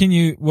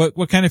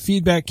kind of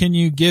feedback can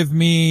you give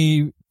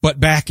me, but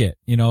back it,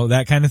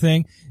 that kind of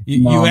thing.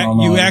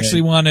 You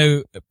actually want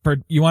to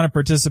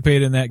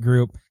participate in that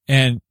group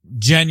and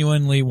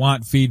genuinely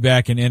want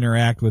feedback and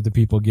interact with the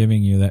people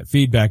giving you that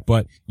feedback,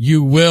 but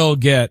you will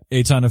get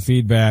a ton of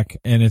feedback,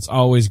 and it's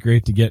always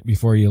great to get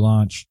before you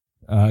launch.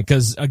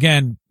 Cause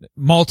again,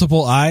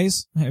 multiple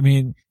eyes. I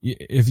mean,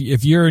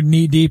 if you're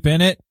knee deep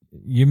in it,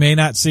 you may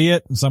not see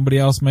it and somebody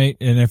else may.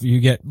 And if you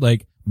get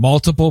like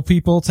multiple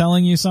people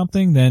telling you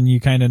something, then you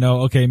kind of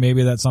know, okay,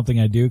 maybe that's something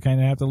I do kind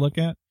of have to look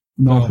at.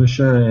 No, for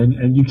sure.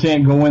 And you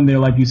can't go in there,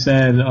 like you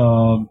said,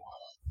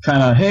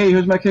 kind of, hey,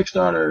 here's my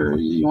Kickstarter.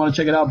 You want to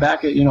check it out?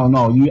 Back it.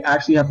 No, you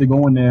actually have to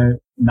go in there,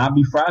 not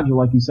be fragile,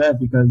 like you said,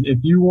 because if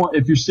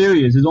you're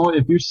serious,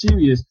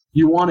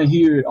 you want to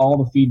hear all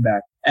the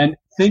feedback. And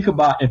think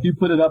about if you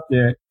put it up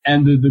there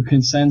and the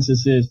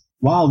consensus is,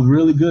 wow,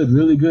 really good,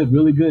 really good,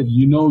 really good.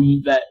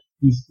 That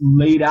you've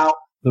laid out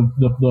the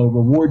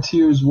reward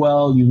tiers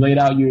well. You laid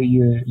out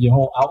your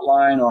whole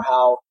outline or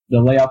how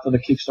the layout for the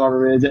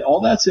Kickstarter is.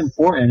 All that's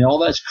important. All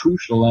that's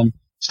crucial. And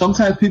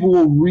sometimes people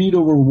will read a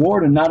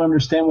reward and not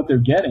understand what they're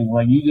getting.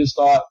 Like you just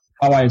thought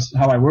how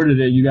I worded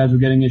it, you guys were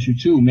getting issue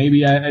 2. Maybe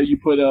you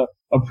put a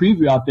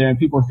preview out there and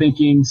people are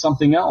thinking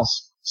something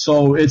else.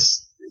 So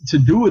to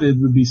do it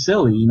would be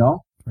silly,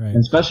 right. And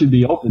especially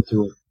be open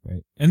to it.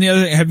 Right. And the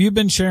other thing, have you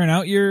been sharing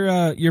out your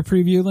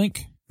preview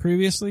link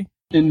previously?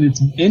 In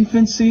its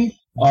infancy,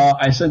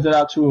 I sent it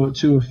out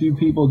to a few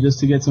people just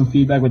to get some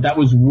feedback, but that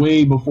was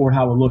way before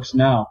how it looks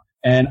now.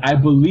 And I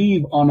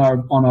believe on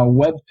our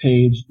web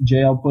page,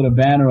 JL put a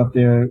banner up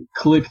there,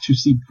 click to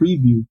see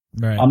preview.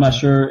 Right. I'm not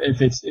sure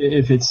if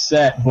it's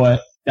set,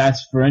 but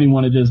that's for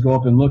anyone to just go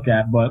up and look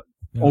at. But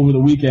over the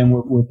weekend,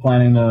 we're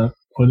planning to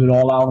put it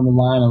all out on the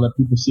line and let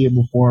people see it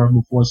before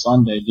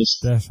Sunday.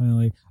 Just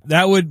definitely.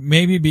 That would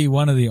maybe be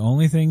one of the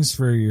only things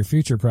for your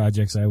future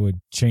projects I would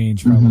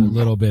change probably a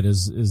little bit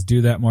is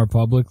do that more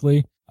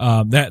publicly.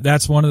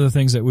 That's one of the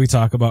things that we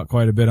talk about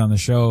quite a bit on the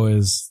show.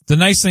 Is the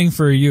nice thing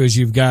for you is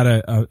you've got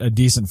a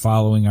decent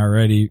following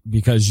already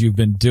because you've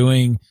been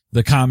doing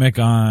the comic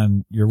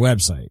on your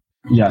website.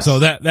 Yes. So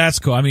that's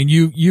cool. I mean,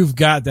 you've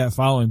got that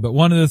following, but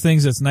one of the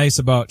things that's nice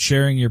about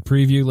sharing your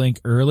preview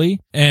link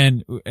early,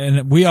 and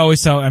we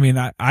always tell, I mean,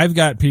 I've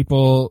got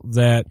people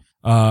that,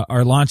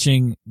 are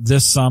launching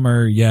this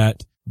summer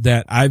yet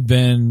that I've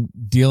been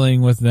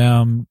dealing with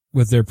them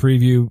with their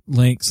preview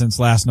link since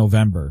last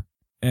November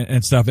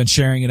and stuff and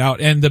sharing it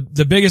out. And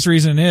the biggest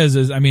reason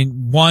is, I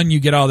mean, one, you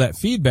get all that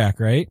feedback,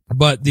 right?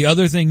 But the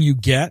other thing you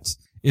get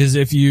is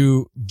if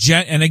you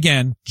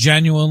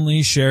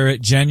genuinely share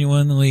it,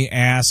 genuinely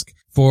ask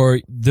for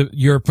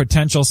your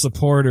potential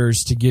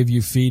supporters to give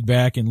you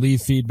feedback and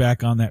leave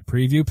feedback on that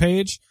preview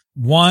page.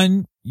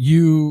 One,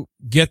 you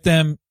get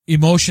them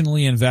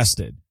emotionally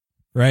invested,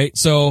 right?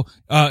 So,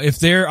 if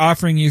they're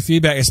offering you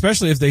feedback,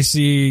 especially if they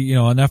see,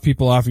 enough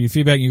people offer you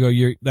feedback, you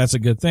go, that's a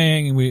good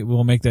thing, and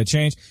we'll make that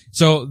change.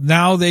 So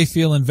now they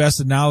feel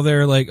invested. Now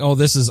they're like, oh,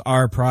 this is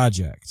our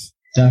project.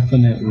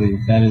 Definitely.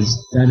 That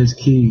is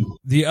key.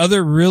 The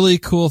other really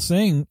cool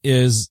thing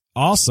is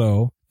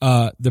also,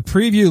 the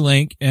preview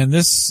link, and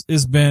this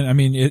has been, I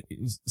mean,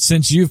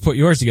 since you've put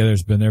yours together,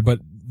 it's been there, but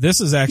this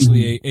is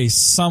actually a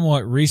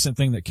somewhat recent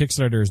thing that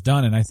Kickstarter has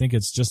done, and I think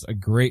it's just a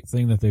great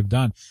thing that they've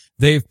done.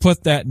 They've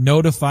put that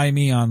notify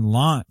me on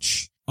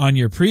launch on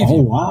your preview.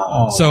 Oh,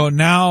 wow. So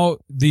now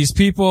these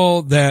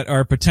people that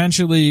are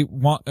potentially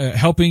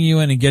helping you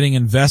and getting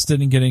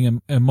invested and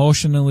getting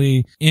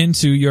emotionally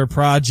into your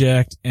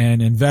project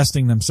and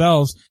investing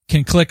themselves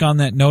can click on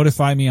that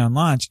notify me on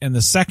launch. And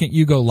the second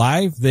you go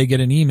live, they get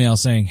an email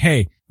saying,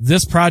 hey,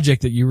 this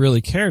project that you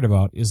really cared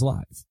about is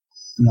live.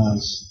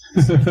 Nice.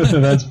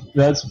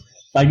 That's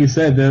like you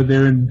said,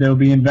 they'll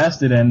be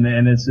invested and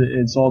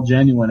it's all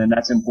genuine, and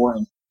that's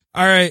important.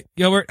 All right,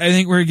 Gilbert, I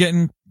think we're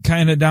getting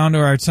kind of down to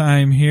our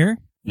time here.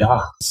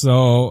 Yeah.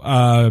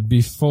 So,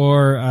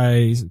 before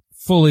I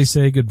fully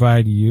say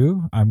goodbye to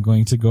you, I'm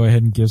going to go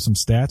ahead and give some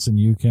stats, and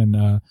you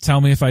can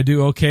tell me if I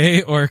do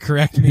okay or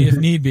correct me if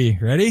need be.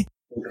 Ready?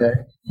 Okay,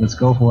 let's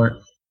go for it.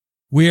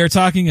 We are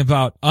talking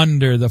about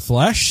Under the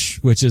Flesh,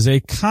 which is a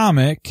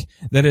comic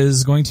that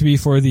is going to be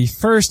for the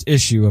first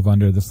issue of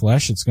Under the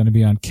Flesh. It's going to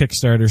be on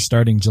Kickstarter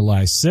starting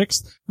July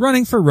 6th,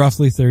 running for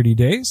roughly 30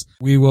 days.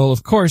 We will,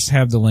 of course,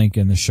 have the link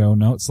in the show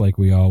notes like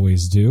we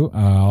always do.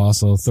 I'll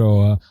also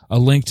throw a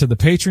link to the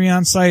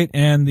Patreon site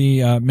and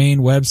the main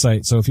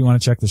website. So if you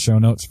want to check the show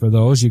notes for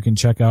those, you can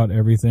check out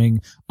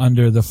everything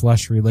Under the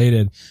Flesh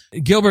related.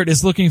 Gilbert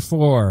is looking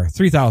for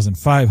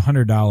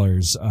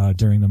 $3,500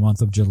 during the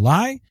month of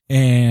July.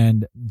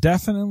 And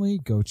definitely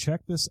go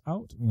check this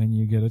out when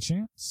you get a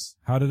chance.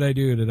 How did I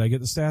do? Did I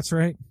get the stats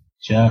right?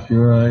 Jeff,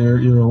 you're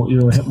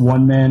a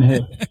one-man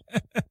hit.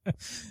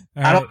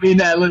 I don't mean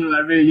that literally.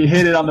 I mean, you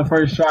hit it on the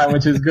first try,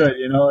 which is good.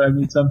 You know, I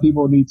mean, some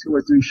people need 2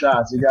 or 3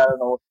 shots. You got it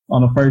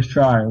on the first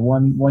try.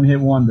 One hit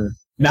wonder.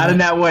 Not in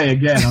that way.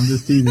 Again, I'm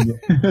just teasing you.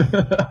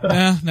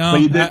 No.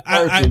 But you did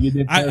perfect. You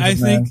did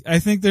perfect, I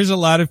think there's a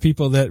lot of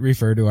people that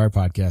refer to our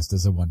podcast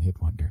as a one-hit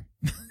wonder.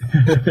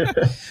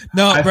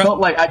 No, I felt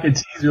like I could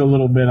tease you a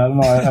little bit. I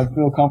don't know. I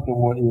feel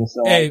comfortable with you.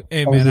 So hey,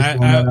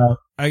 man,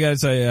 I gotta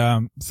tell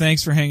you,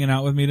 thanks for hanging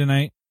out with me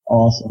tonight.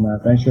 Awesome, man.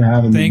 Thanks for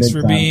having me. Thanks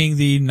for being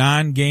the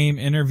non-game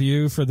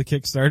interview for the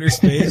Kickstarter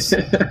space.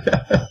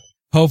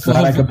 Hopefully,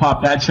 I could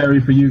pop that cherry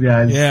for you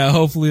guys. Yeah,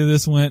 hopefully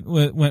this went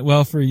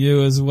well for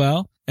you as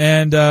well.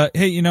 And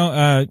hey,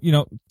 so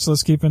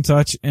let's keep in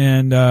touch.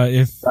 And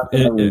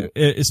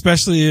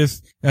especially if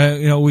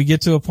we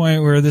get to a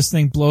point where this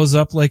thing blows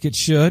up like it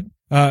should,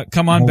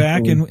 come on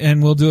back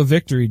and we'll do a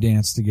victory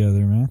dance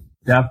together, man.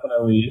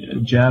 Definitely,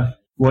 Jeff.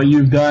 What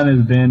you've done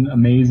has been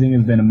amazing.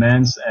 It's been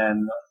immense,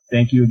 and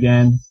thank you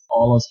again,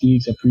 all us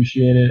geeks.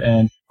 Appreciate it,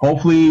 and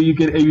hopefully you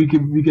could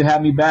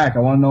have me back. I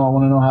want to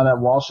know how that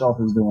wall shelf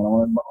is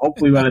doing.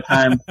 Hopefully by the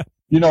time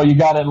you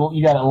got it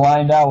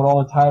lined out with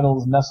all the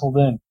titles nestled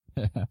in.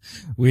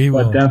 We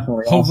will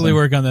definitely hopefully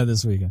work on that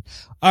this weekend.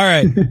 All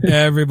right,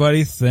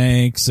 everybody,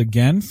 thanks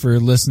again for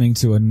listening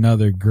to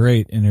another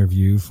great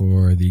interview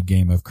for the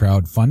game of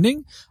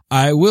crowdfunding.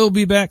 I will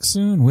be back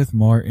soon with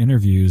more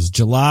interviews.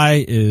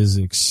 July is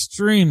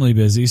extremely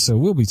busy, so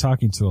we'll be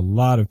talking to a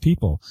lot of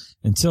people.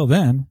 Until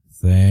then,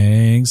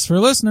 thanks for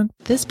listening.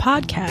 This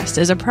podcast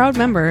is a proud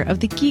member of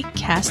the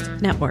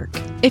Geekcast Network.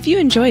 If you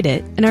enjoyed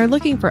it and are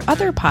looking for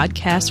other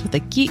podcasts with a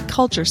geek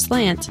culture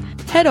slant,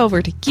 head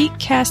over to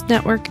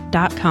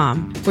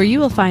geekcastnetwork.com, where you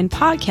will find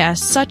podcasts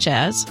such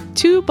as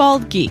Two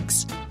Bald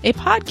Geeks, a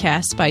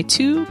podcast by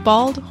 2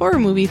 bald horror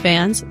movie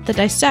fans that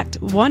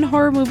dissect one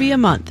horror movie a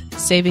month,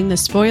 saving the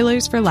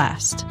spoilers for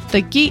last.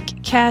 The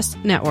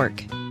Geekcast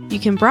Network. You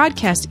can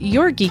broadcast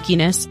your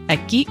geekiness at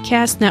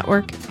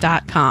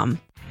geekcastnetwork.com.